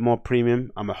little bit more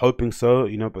premium. I'm hoping so,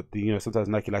 you know, but you know, sometimes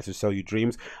Nike likes to sell you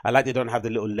dreams. I like they don't have the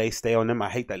little lace stay on them. I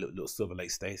hate that little silver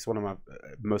lace stay. It's one of my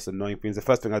most annoying things. The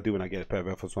first thing I do when I get a pair of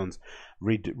Air Force Ones,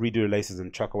 redo the laces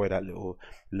and chuck away that little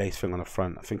lace thing on the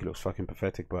front. I think it looks fucking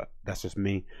pathetic, but that's just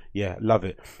me. Yeah, love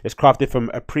it. It's crafted from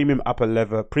a premium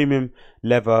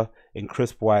leather in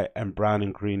crisp white and brown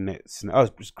and green knits. Oh,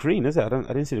 it's green, is it? I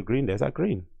didn't see the green there. Is that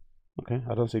green? Okay,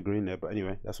 I don't see green there, but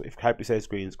anyway, that's what, if Hype says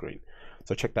green, it's green.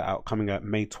 So check that out. Coming out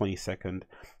May 22nd,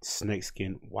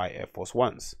 snakeskin white Air Force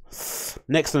Ones.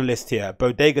 Next on the list here,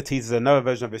 Bodega teases another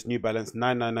version of its New Balance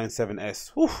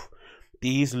 9997S. Whew.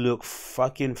 These look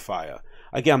fucking fire.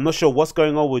 Again, I'm not sure what's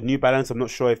going on with New Balance. I'm not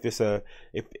sure if it's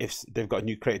if they've got a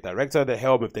new creative director at the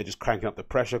helm, if they're just cranking up the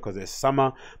pressure because it's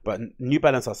summer. But New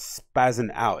Balance are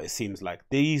spazzing out, it seems like.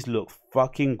 These look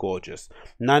fucking gorgeous.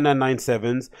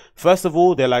 9997s. First of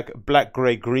all, they're like black,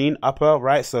 gray, green upper,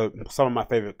 right? So some of my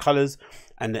favorite colors.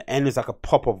 And the end is like a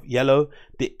pop of yellow.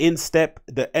 The instep,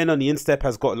 the end on the instep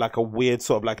has got like a weird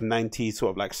sort of like 90s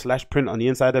sort of like slash print on the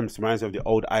inside. It reminds me of the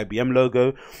old IBM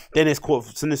logo. Then it's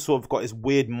sort of got this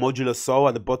weird modular sole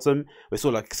at the bottom. It's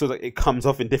sort of like it comes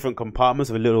off in different compartments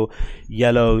with a little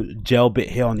yellow gel bit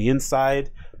here on the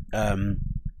inside.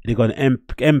 They got an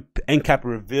end cap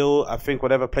reveal, I think,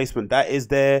 whatever placement that is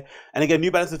there. And again,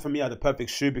 New Balances for me are the perfect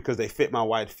shoe because they fit my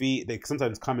wide feet. They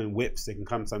sometimes come in whips. They can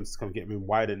sometimes get me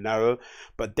wide and narrow,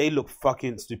 but they look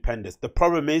fucking stupendous. The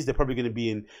problem is they're probably going to be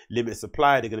in limited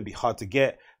supply. They're going to be hard to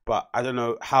get, but I don't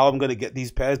know how I'm going to get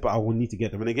these pairs, but I will need to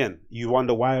get them. And again, you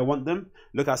wonder why I want them?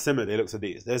 Look how similar they look to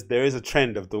these. There is a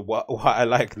trend of what I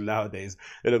like nowadays.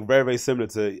 They look very, very similar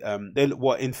to, they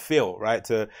look in feel, right,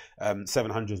 to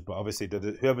 700s, but obviously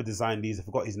whoever designed these, I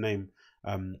forgot his name,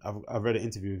 I've read an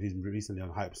interview with him recently on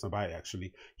Hype Snobby.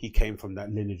 Actually, he came from that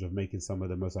lineage of making some of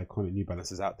the most iconic New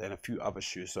Balances out there and a few other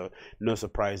shoes. So no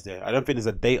surprise there. I don't think there's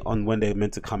a date on when they're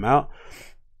meant to come out.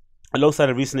 Alongside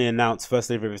a recently announced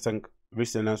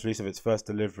release of its first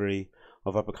delivery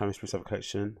of upcoming Streetwear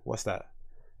collection. What's that?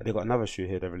 They got another shoe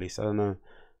here they released. I don't know.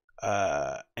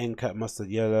 Ink mustard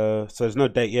yellow. So there's no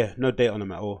date. Yeah, no date on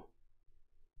them at all.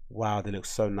 Wow, they look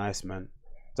so nice, man.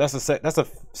 So that's a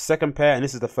second pair, and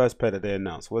this is the first pair that they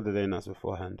announced. What did they announce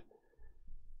beforehand?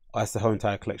 Oh, that's the whole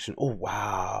entire collection. Oh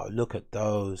wow, look at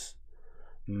those.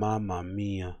 Mamma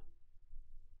mia.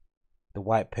 The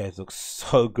white pairs look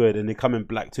so good, and they come in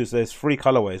black too. So there's 3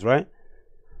 colorways, right?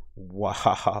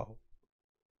 Wow.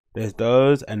 There's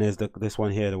those, and there's this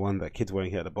one here, the one that kid's wearing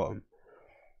here at the bottom.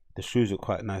 The shoes look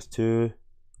quite nice too.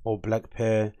 All black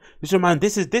pair. This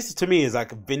to me is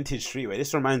like a vintage streetwear.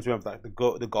 This reminds me of like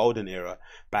the golden era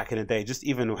back in the day. Just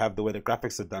even have the way the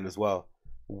graphics are done as well.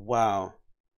 Wow,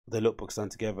 the lookbook's done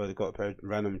together. They got a pair of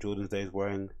random Jordans they's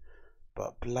wearing,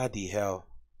 but bloody hell.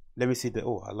 Let me see the.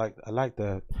 Oh, I like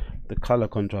the color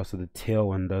contrast of the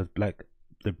teal and those black,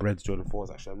 the Breads Jordan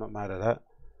 4s. Actually, I'm not mad at that.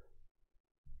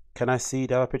 Can I see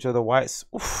the other picture of the whites?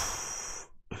 Oof.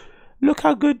 Look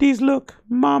how good these look.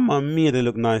 Mamma mia, they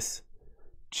look nice.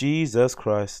 Jesus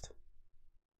Christ.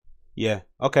 Yeah,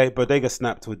 okay, Bodega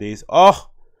snapped with these. Oh,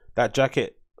 that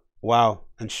jacket. Wow,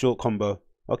 and short combo.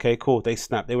 Okay, cool. They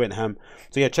snapped. They went ham.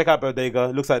 So yeah, check out Bodega.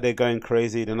 Looks like they're going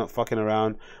crazy. They're not fucking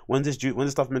around. When's this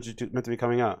stuff meant to be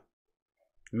coming out?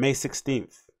 May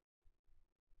 16th.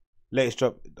 Latest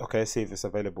drop. Okay, let's see if it's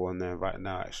available on there right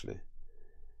now, actually.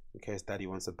 In case Daddy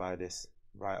wants to buy this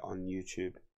right on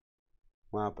YouTube.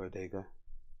 Wow, Bodega.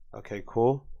 Okay,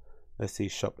 cool. Let's see,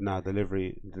 shop now,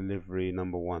 delivery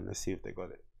number 1. Let's see if they got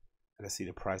it. And let's see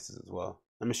the prices as well.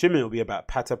 I'm assuming it'll be about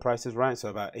Pata prices, right? So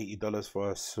about $80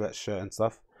 for a sweatshirt and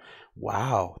stuff.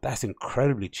 Wow, that's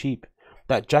incredibly cheap.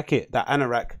 That jacket, that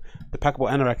anorak, the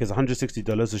packable anorak is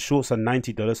 $160. The shorts are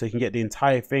 $90, so you can get the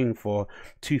entire thing for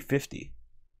 $250.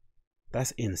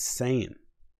 That's insane.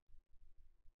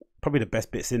 Probably the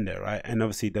best bits in there, right? And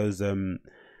obviously those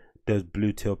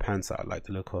blue teal pants that I like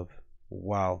the look of.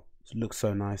 Wow. It looks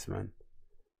so nice, man.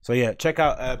 So yeah, check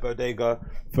out Bodega.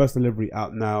 First delivery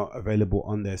out now, available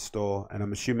on their store, and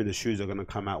I'm assuming the shoes are going to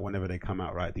come out whenever they come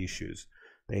out, right? These shoes,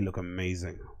 they look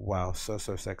amazing. Wow, so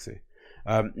sexy.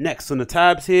 Next on the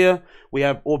tabs here, we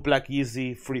have all black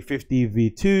Yeezy 350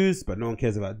 V2s, but no one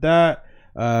cares about that.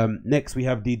 Next we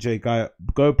have DJ Guy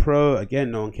GoPro.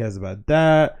 Again, no one cares about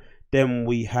that. Then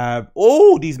we have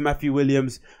all these Matthew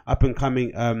Williams up and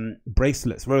coming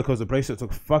bracelets. Roller coaster bracelets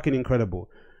look fucking incredible.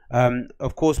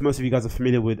 Of course, most of you guys are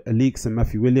familiar with Alix and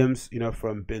Matthew Williams, you know,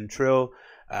 from Ben Trill,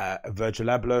 Virgil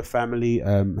Abloh family,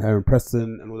 Aaron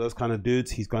Preston, and all those kind of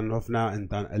dudes. He's gone off now and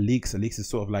done Alix. Alix is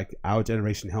sort of like our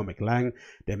generation Helmut Lang.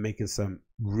 They're making some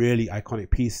really iconic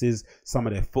pieces. Some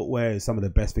of their footwear is some of the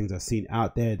best things I've seen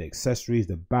out there. The accessories,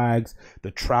 the bags,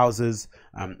 the trousers.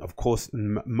 Of course,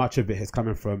 much of it has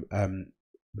coming from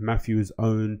Matthew's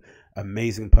own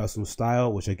amazing personal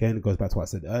style, which again goes back to what I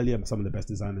said earlier. Some of the best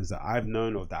designers that I've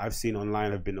known or that I've seen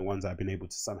online have been the ones that have been able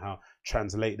to somehow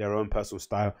translate their own personal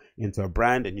style into a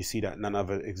brand, and you see that none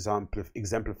other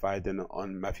exemplified than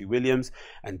on Matthew Williams.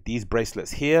 And these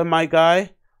bracelets here, my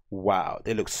guy, wow,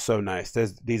 they look so nice.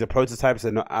 These are prototypes.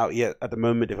 They're not out yet at the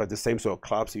moment. They've had the same sort of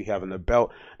clasps you have in the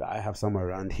belt that I have somewhere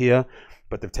around here,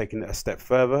 but they've taken it a step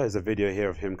further. There's a video here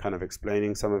of him kind of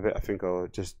explaining some of it, I think, or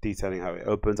just detailing how it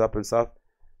opens up and stuff.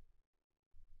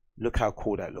 Look how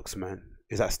cool that looks, man.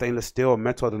 Is that stainless steel or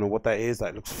metal? I don't know what that is.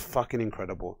 That looks fucking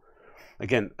incredible.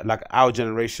 Again, like our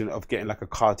generation of getting like a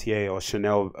Cartier or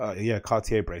Chanel,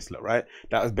 Cartier bracelet, right?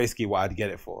 That was basically what I'd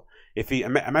get it for. If he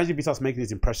imagine if he starts making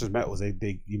these in precious metals,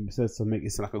 he says to make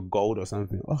this like a gold or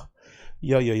something. Oh,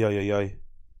 yo.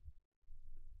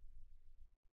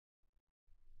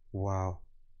 Wow.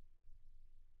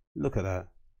 Look at that.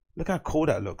 Look how cool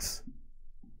that looks.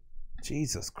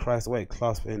 Jesus Christ, the way it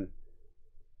clasps in.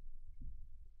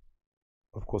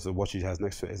 Of course, the watch he has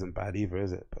next to it isn't bad either,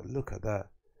 is it? But look at that.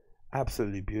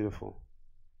 Absolutely beautiful.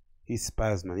 He's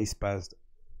spazzed, man. He's spazzed.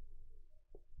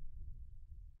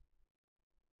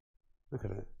 Look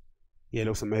at it. Yeah, it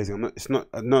looks amazing.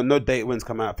 No date when's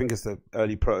come out. I think it's the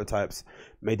early prototypes,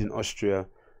 made in Austria.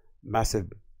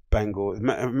 Massive bangle. It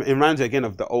reminds me again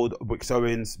of the old Wix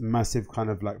Owens massive kind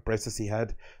of like bracelets he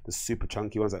had. The super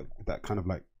chunky ones that kind of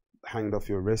like hanged off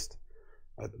your wrist.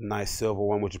 A nice silver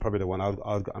one, which is probably the one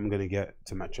I'm gonna get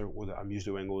to match it with. I'm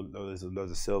usually wearing all those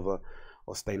of silver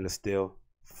or stainless steel.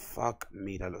 Fuck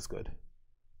me, that looks good.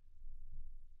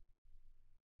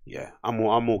 Yeah, I'm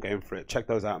all game for it. Check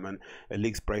those out, man.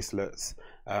 Leaks bracelets,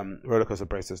 roller coaster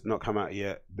bracelets, not come out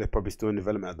yet. They're probably still in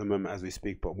development at the moment as we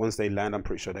speak. But once they land, I'm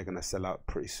pretty sure they're gonna sell out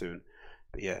pretty soon.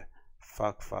 But yeah,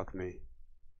 fuck me.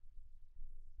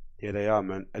 Here they are,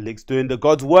 man. Leaks doing the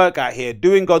God's work out here,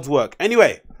 doing God's work.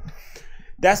 Anyway,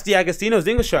 that's the Agostinho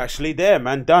Zinga show. Actually, there,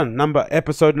 man. Done.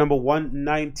 Episode number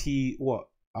 190. What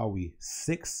are we?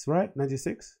 6, right?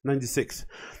 96.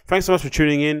 Thanks so much for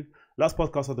tuning in. Last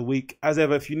podcast of the week. As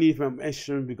ever, if you need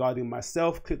information regarding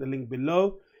myself, click the link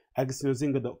below,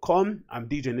 agostinhozinga.com. I'm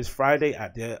DJing this Friday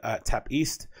at the Tap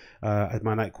East at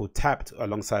my night called Tapped,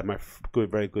 alongside my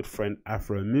very good friend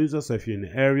Afro Musa. So if you're in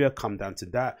the area, come down to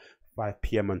that. 5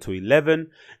 p.m. until 11,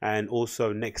 and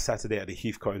also next Saturday at the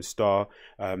Heathcote and Star,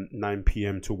 9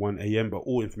 p.m. to 1 a.m. But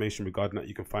all information regarding that,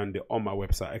 you can find it on my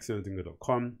website,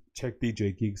 agostinhozinga.com. Check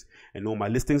DJ gigs, and all my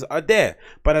listings are there.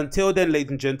 But until then,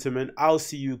 ladies and gentlemen, I'll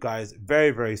see you guys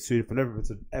very, very soon for another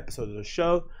episode of the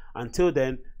show. Until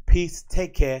then, peace,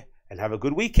 take care, and have a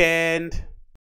good weekend.